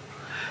store.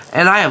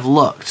 And I have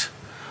looked.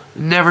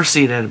 Never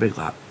seen it at a Big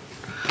Lot.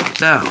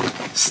 Now,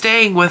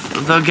 staying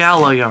with the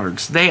Gala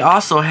yarns, they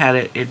also had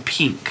it in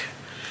pink.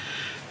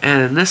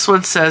 And this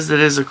one says that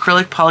it is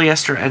acrylic,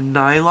 polyester, and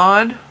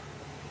nylon.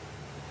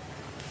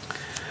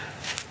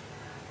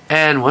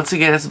 And once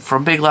again, it's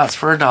from Big Lots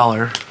for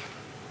 $1.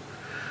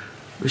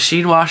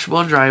 Machine washable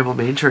and dryable,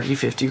 made in Turkey,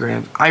 50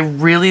 grams. I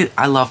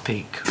love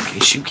pink. In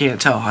case you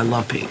can't tell, I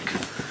love pink.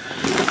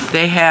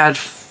 They had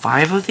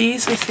 5 of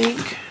these, I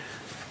think.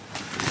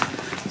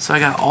 So I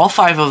got all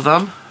 5 of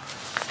them.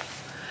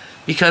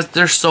 Because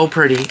they're so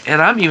pretty.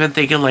 And I'm even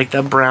thinking like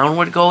the brown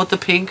would go with the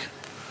pink.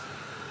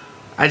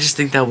 I just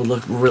think that would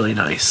look really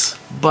nice.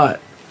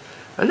 But,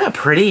 isn't that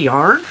pretty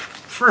yarn?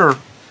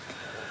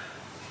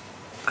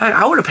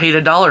 I would have paid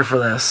 $1 for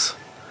this.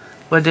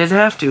 But didn't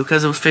have to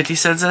because it was 50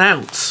 cents an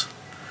ounce.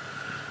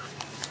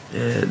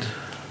 And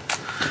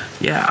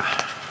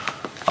yeah,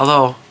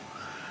 although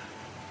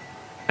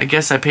I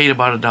guess I paid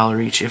about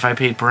 $1 each if I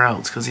paid per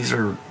ounce because these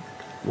are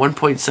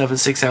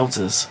 1.76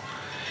 ounces.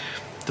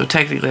 So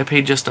technically I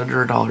paid just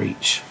under $1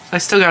 each. I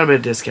still got them at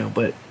a discount,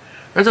 but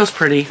aren't those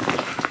pretty?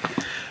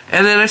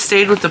 And then I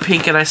stayed with the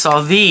pink and I saw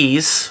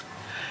these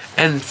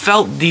and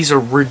felt these are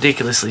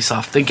ridiculously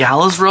soft. The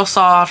Gala's real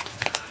soft.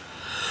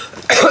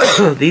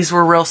 These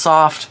were real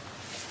soft.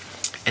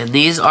 And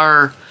these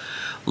are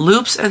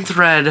Loops and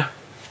Thread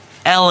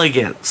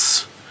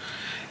Elegance.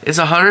 It's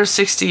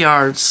 160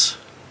 yards.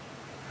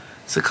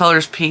 The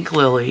color's Pink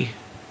Lily.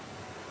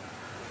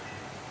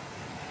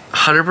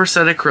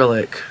 100%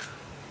 acrylic.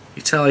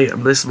 You tell you,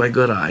 this is my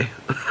good eye.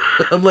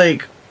 I'm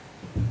like,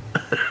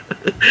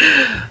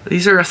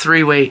 these are a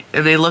 3-weight,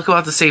 and they look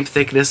about the same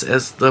thickness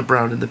as the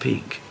brown and the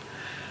pink.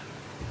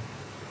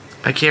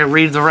 I can't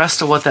read the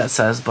rest of what that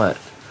says, but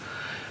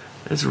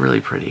it's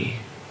really pretty.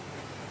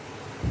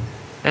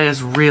 And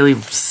it's really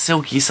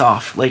silky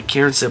soft, like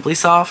Karen Simply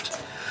Soft.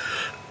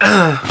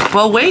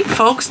 Well, wait,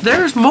 folks,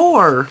 there's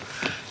more.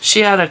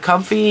 She had a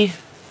comfy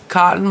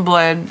cotton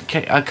blend,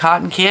 a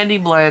cotton candy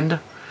blend,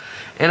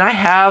 and I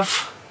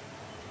have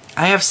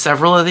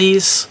several of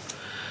these.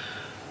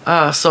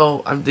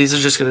 So these are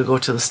just gonna go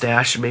to the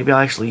stash, and maybe I'll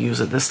actually use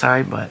it this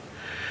time. But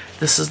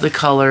this is the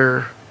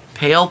color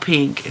Pale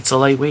Pink. It's a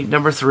lightweight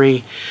number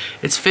 3.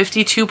 It's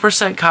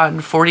 52%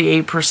 cotton,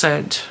 52%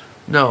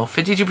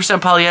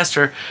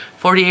 polyester,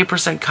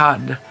 48%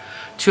 cotton.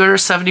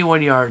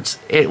 271 yards.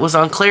 It was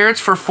on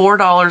clearance for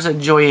 $4 at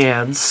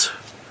Joann's.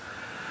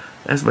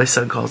 As my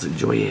son calls it,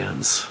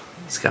 Joann's.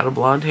 It's got a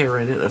blonde hair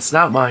in it. That's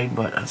not mine,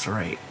 but that's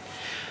alright.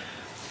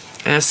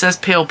 And it says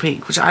Pale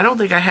Pink, which I don't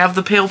think I have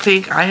the Pale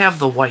Pink. I have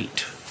the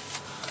white.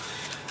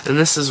 And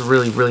this is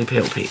really, really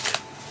pale pink.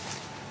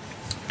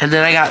 And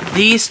then I got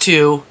these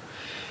two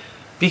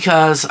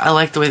because I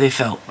like the way they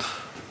felt.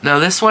 Now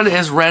this one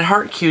is Red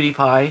Heart Cutie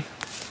Pie.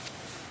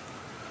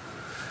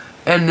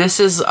 And this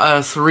is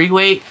a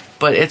 3-weight,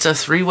 but it's a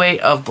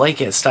 3-weight of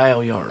blanket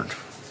style yarn.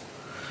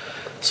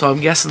 So I'm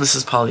guessing this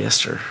is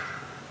polyester.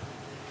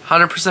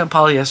 100%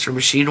 polyester,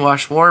 machine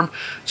wash warm,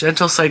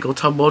 gentle cycle,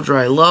 tumble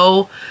dry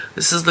low.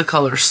 This is the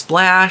color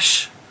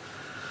Splash.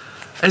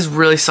 It's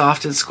really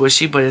soft and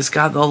squishy, but it's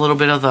got a little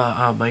bit of the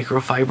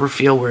microfiber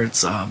feel where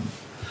it's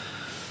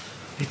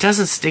it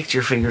doesn't stick to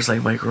your fingers like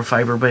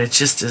microfiber, but it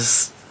just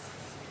is,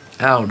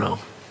 I don't know.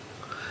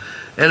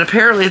 And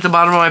apparently at the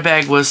bottom of my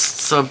bag was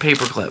some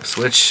paper clips,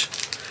 which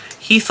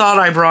he thought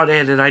I brought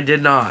in and I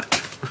did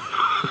not.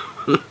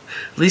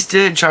 At least he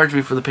didn't charge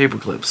me for the paper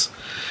clips.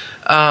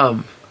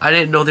 I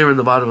didn't know they were in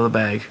the bottom of the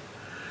bag.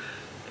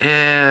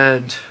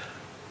 And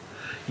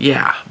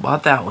yeah,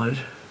 bought that one.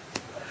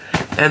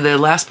 And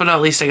then last but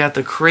not least, I got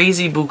the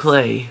Crazy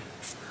Boucle.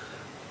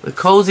 The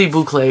Cozy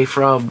Boucle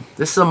from,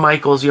 this is a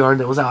Michaels yarn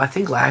that was out, I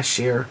think, last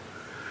year.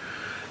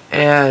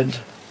 And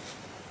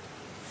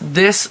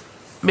this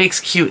makes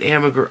cute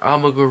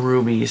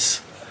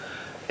amigurumis.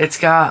 It's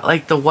got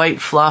like the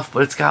white fluff,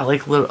 but it's got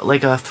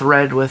like a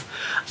thread with.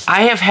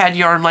 I have had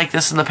yarn like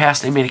this in the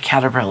past. They made a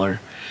caterpillar,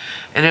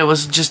 and it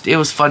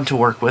was fun to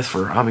work with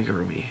for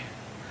amigurumi.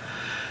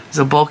 It's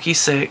a bulky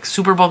 6,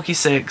 super bulky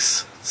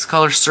 6. It's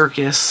color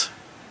Circus.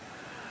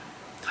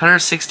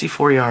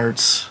 164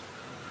 yards.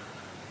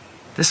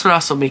 This would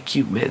also make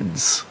cute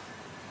mittens.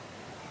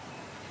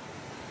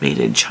 Made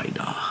in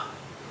China.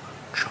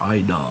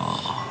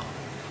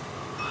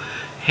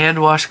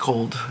 Hand wash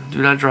cold.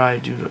 Do not dry.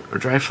 Or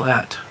dry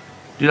flat.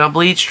 Do not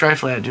bleach. Dry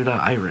flat. Do not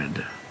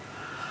iron.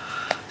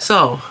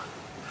 So,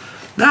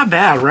 not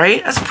bad,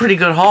 right? That's a pretty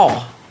good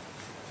haul.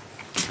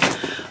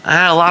 I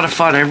had a lot of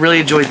fun. I really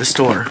enjoyed the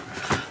store.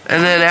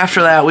 And then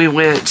after that, we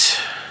went.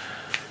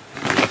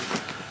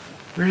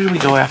 Where did we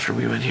go after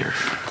we went here?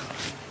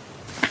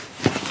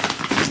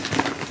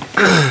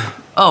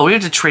 Oh, we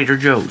went to Trader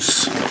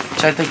Joe's,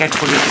 which I think I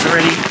told you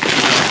already.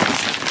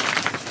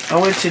 I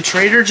went to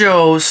Trader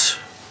Joe's,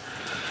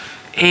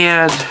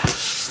 and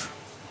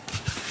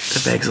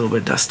the bag's a little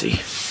bit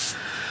dusty.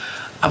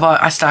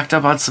 I stocked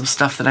up on some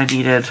stuff that I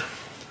needed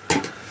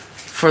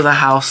for the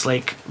house.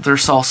 Like, their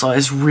salsa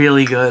is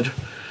really good.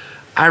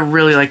 I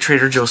really like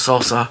Trader Joe's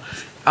salsa.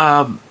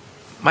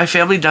 My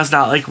family does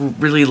not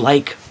really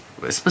like,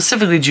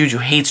 specifically Juju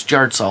hates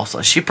jarred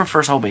salsa. She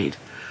prefers homemade,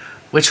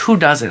 which who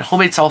doesn't?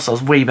 Homemade salsa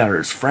is way better.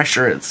 It's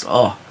fresher. It's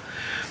a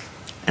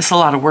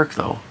lot of work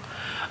though.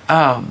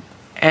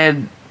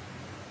 And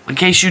in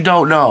case you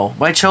don't know,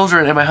 my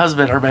children and my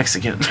husband are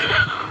Mexican.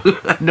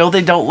 I know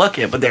they don't look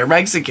it, but they're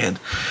Mexican.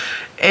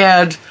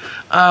 And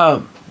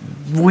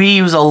we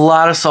use a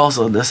lot of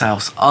salsa in this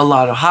house. A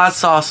lot of hot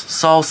sauce,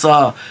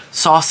 salsa,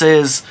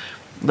 sauces,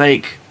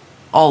 like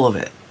all of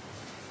it.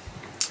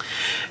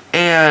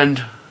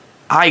 And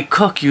I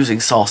cook using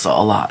salsa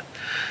a lot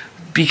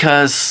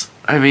because,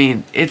 I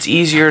mean, it's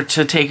easier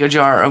to take a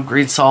jar of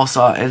green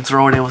salsa and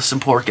throw it in with some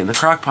pork in the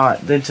crock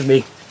pot than to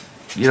make,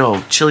 you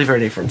know, chili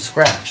verde from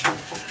scratch.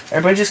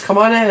 Everybody just come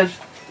on in.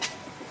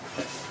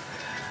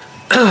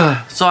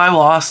 So I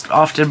will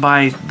often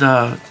buy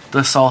the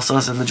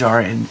salsas in the jar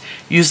and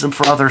use them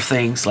for other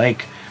things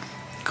like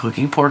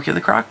cooking pork in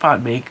the crock pot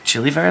and make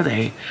chili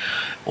verde.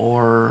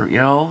 Or, you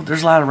know,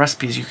 there's a lot of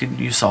recipes you can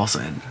use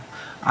salsa in.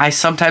 I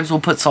sometimes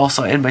will put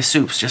salsa in my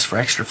soups just for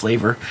extra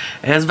flavor.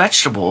 And it's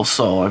vegetables,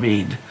 so, I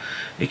mean,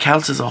 it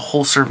counts as a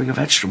whole serving of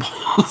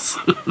vegetables.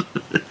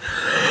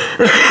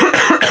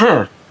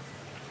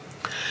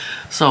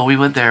 So we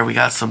went there, we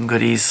got some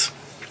goodies,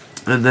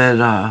 and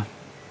then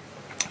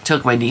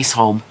took my niece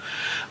home.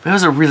 But it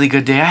was a really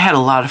good day. I had a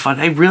lot of fun.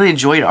 I really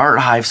enjoyed Art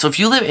Hive. So if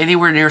you live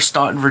anywhere near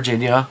Staunton,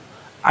 Virginia,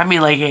 I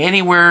mean, like,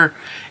 anywhere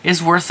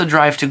is worth the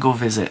drive to go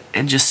visit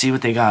and just see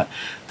what they got.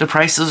 The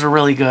prices are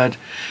really good.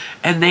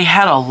 And they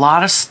had a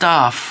lot of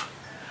stuff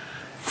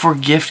for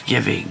gift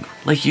giving,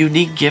 like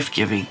unique gift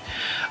giving.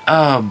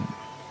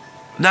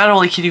 Not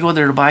only can you go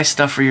there to buy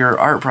stuff for your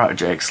art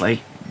projects, like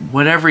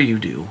whatever you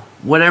do,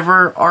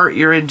 whatever art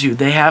you're into,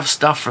 they have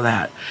stuff for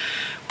that.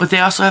 But they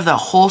also have that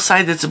whole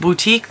side that's a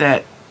boutique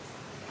that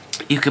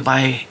you could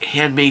buy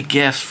handmade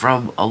gifts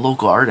from a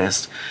local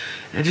artist.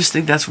 I just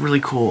think that's really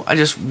cool. I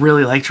just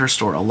really liked her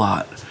store a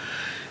lot.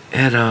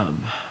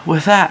 And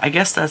with that, I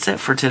guess that's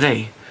it for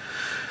today.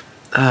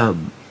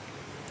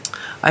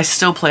 I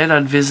still plan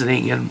on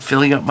visiting and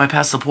filling up my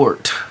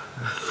passport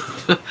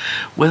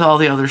with all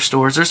the other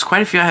stores. There's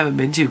quite a few I haven't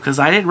been to because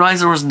I didn't realize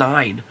there was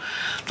 9.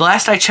 The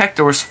last I checked,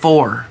 there was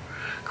 4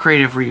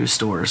 creative reuse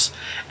stores.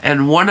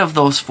 And one of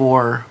those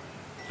 4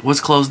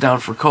 was closed down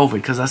for COVID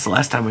because that's the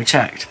last time I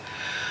checked.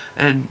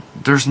 And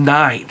there's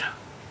 9.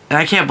 And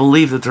I can't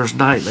believe that there's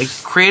 9. Like,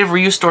 creative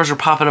reuse stores are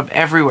popping up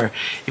everywhere.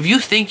 If you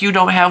think you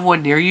don't have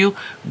one near you,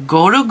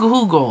 go to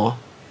Google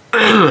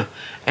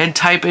and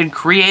type in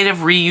creative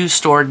reuse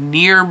store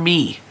near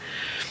me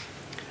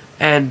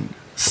and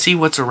see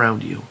what's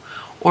around you.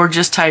 Or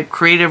just type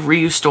creative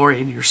reuse store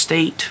in your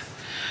state,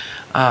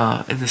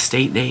 in the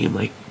state name,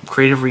 like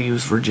Creative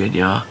Reuse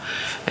Virginia.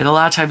 And a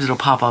lot of times it'll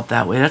pop up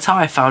that way. That's how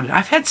I found it.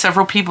 I've had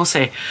several people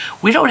say,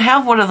 we don't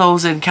have one of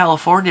those in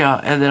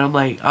California. And then I'm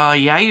like,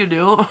 yeah, you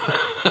do.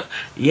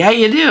 Yeah,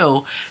 you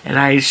do. And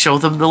I show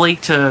them the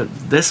link to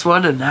this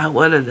one and that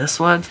one and this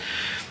one.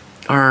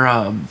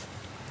 Or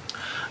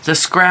the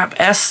Scrap,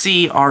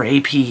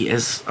 SCRAP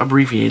is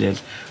abbreviated.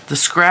 The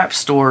Scrap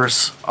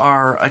stores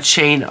are a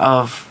chain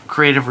of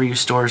creative reuse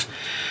stores.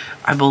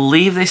 I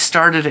believe they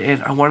started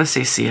in, I want to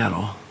say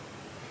Seattle.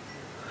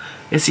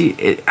 I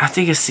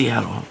think it's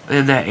Seattle,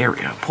 in that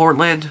area.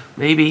 Portland,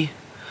 maybe.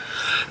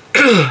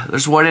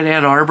 There's one in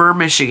Ann Arbor,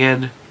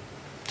 Michigan.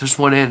 There's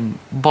one in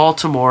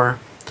Baltimore.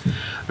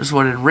 There's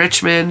one in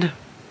Richmond.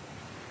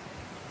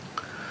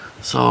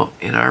 So,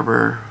 Ann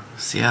Arbor,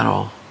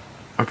 Seattle,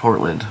 or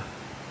Portland.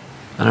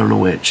 I don't know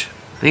which.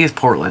 I think it's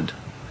Portland.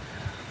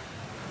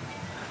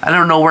 I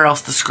don't know where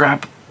else the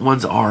Scrap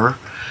ones are,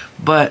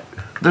 but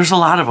there's a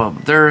lot of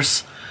them.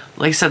 There's,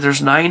 like I said,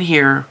 there's 9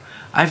 here.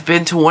 I've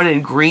been to one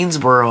in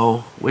Greensboro,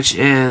 which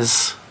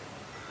is,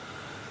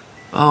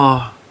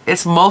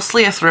 it's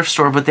mostly a thrift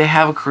store, but they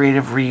have a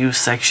creative reuse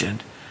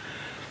section.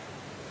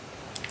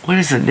 What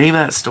is the name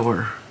of that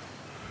store?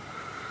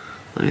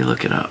 Let me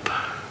look it up.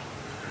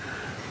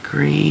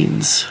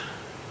 Greensboro.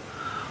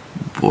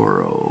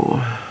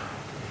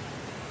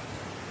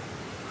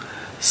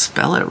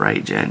 Spell it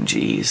right, Jen.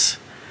 Jeez.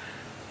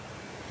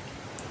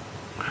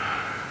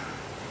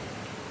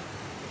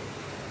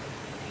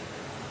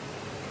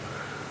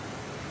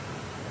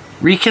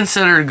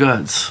 Reconsidered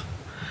Goods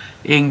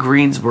in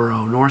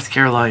Greensboro, North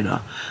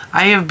Carolina.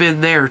 I have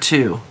been there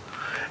too.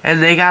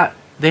 And they have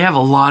a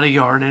lot of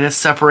yarn and it's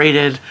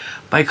separated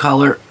by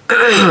color.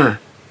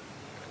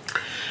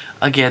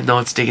 Again, though,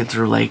 it's digging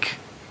through, like,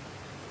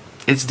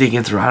 it's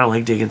digging through. I don't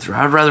like digging through.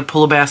 I'd rather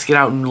pull a basket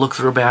out and look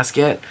through a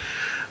basket.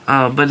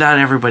 But not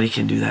everybody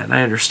can do that, and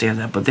I understand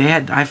that. But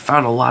I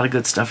found a lot of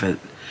good stuff at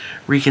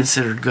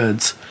Reconsidered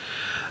Goods.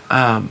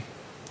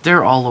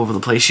 They're all over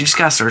the place. You just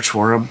gotta search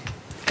for them.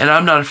 And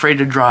I'm not afraid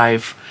to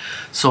drive,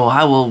 so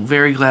I will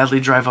very gladly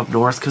drive up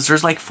north, because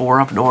there's like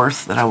 4 up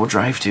north that I will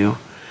drive to.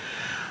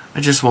 I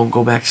just won't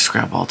go back to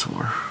Scrap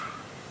Baltimore.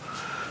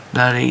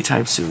 Not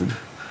anytime soon.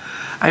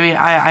 I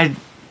mean,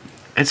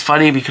 it's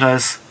funny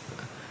because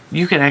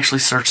you can actually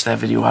search that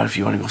video out if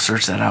you want to go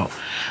search that out.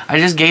 I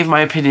just gave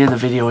my opinion in the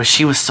video, and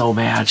she was so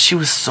mad. She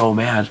was so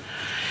mad.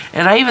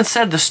 And I even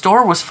said the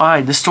store was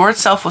fine. The store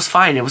itself was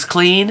fine. It was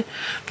clean.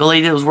 The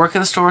lady that was working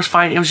the store was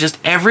fine. It was just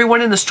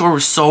everyone in the store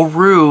was so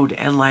rude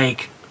and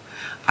like,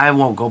 I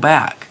won't go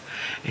back.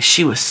 And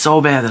she was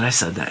so mad that I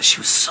said that. She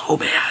was so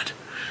mad.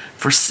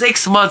 For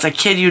 6 months, I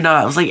kid you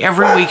not. It was like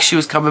every week she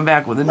was coming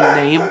back with a new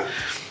name.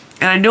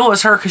 And I knew it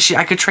was her because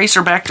I could trace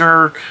her back to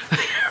her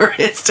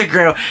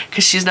Instagram,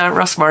 because she's not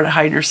real smart at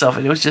hiding herself.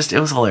 And it was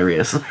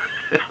hilarious.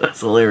 It was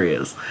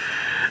hilarious.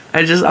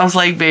 I was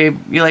like,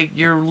 babe,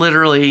 you're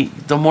literally,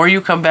 the more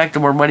you come back, the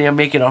more money I'm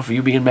making off of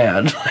you being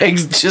mad. Like,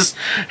 just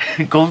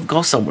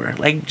go somewhere.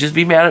 Like, just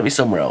be mad at me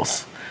somewhere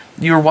else.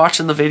 You're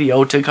watching the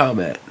video to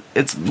comment.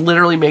 It's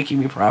literally making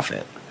me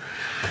profit.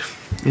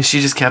 And she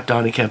just kept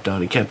on and kept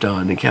on and kept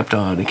on and kept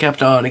on and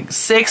kept on.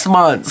 6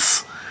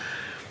 months.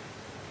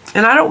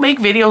 And I don't make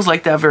videos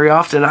like that very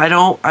often.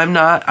 I'm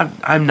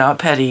not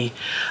petty.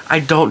 I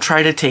don't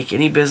try to take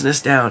any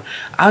business down.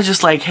 I was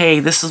just like,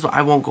 hey,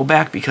 I won't go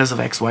back because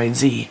of X, Y, and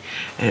Z.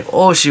 And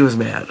oh, she was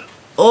mad.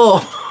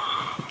 Oh.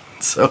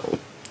 So,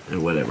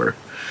 whatever.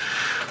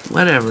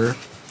 Whatever.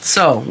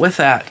 So, with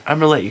that, I'm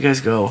going to let you guys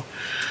go.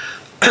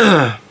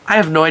 I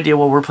have no idea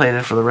what we're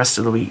planning for the rest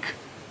of the week.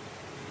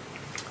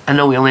 I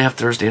know we only have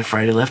Thursday and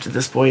Friday left at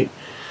this point.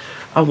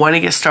 I want to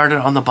get started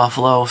on the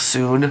buffalo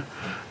soon.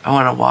 I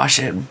want to wash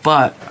it,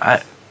 but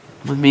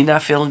with me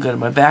not feeling good,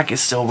 my back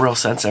is still real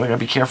sensitive. I gotta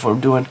be careful what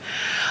I'm doing.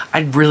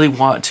 I really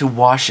want to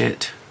wash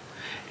it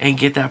and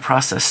get that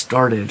process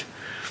started.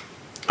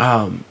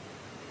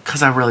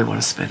 Because I really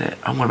want to spin it.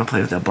 I want to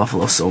play with that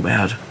buffalo so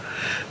bad.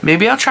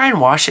 Maybe I'll try and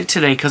wash it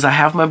today because I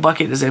have my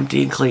bucket is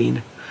empty and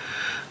clean.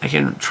 I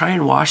can try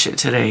and wash it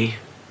today.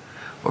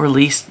 Or at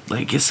least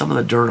like get some of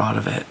the dirt out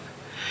of it.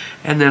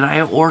 And then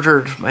I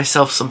ordered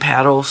myself some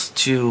paddles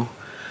to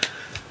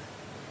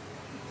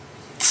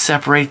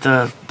separate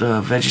the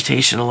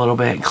vegetation a little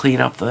bit and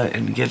clean up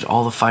and get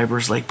all the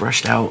fibers like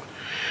brushed out.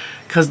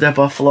 Because that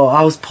buffalo,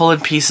 I was pulling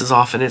pieces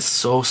off and it's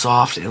so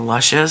soft and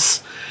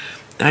luscious.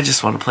 And I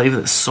just want to play with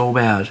it so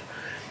bad.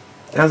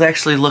 I was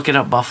actually looking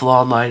up buffalo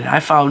online and I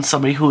found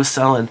somebody who was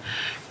selling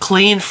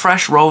clean,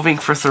 fresh roving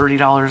for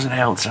 $30 an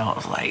ounce. And I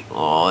was like,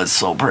 oh, it's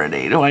so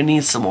pretty. Do I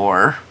need some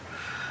more?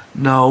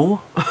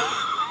 No.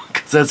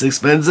 Because that's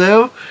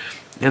expensive.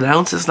 An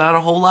ounce is not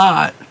a whole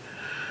lot.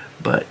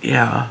 But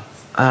yeah.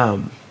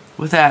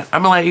 With that,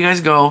 I'm going to let you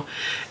guys go.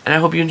 And I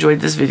hope you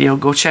enjoyed this video.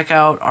 Go check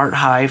out Art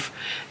Hive.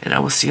 And I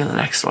will see you in the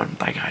next one.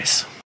 Bye,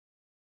 guys.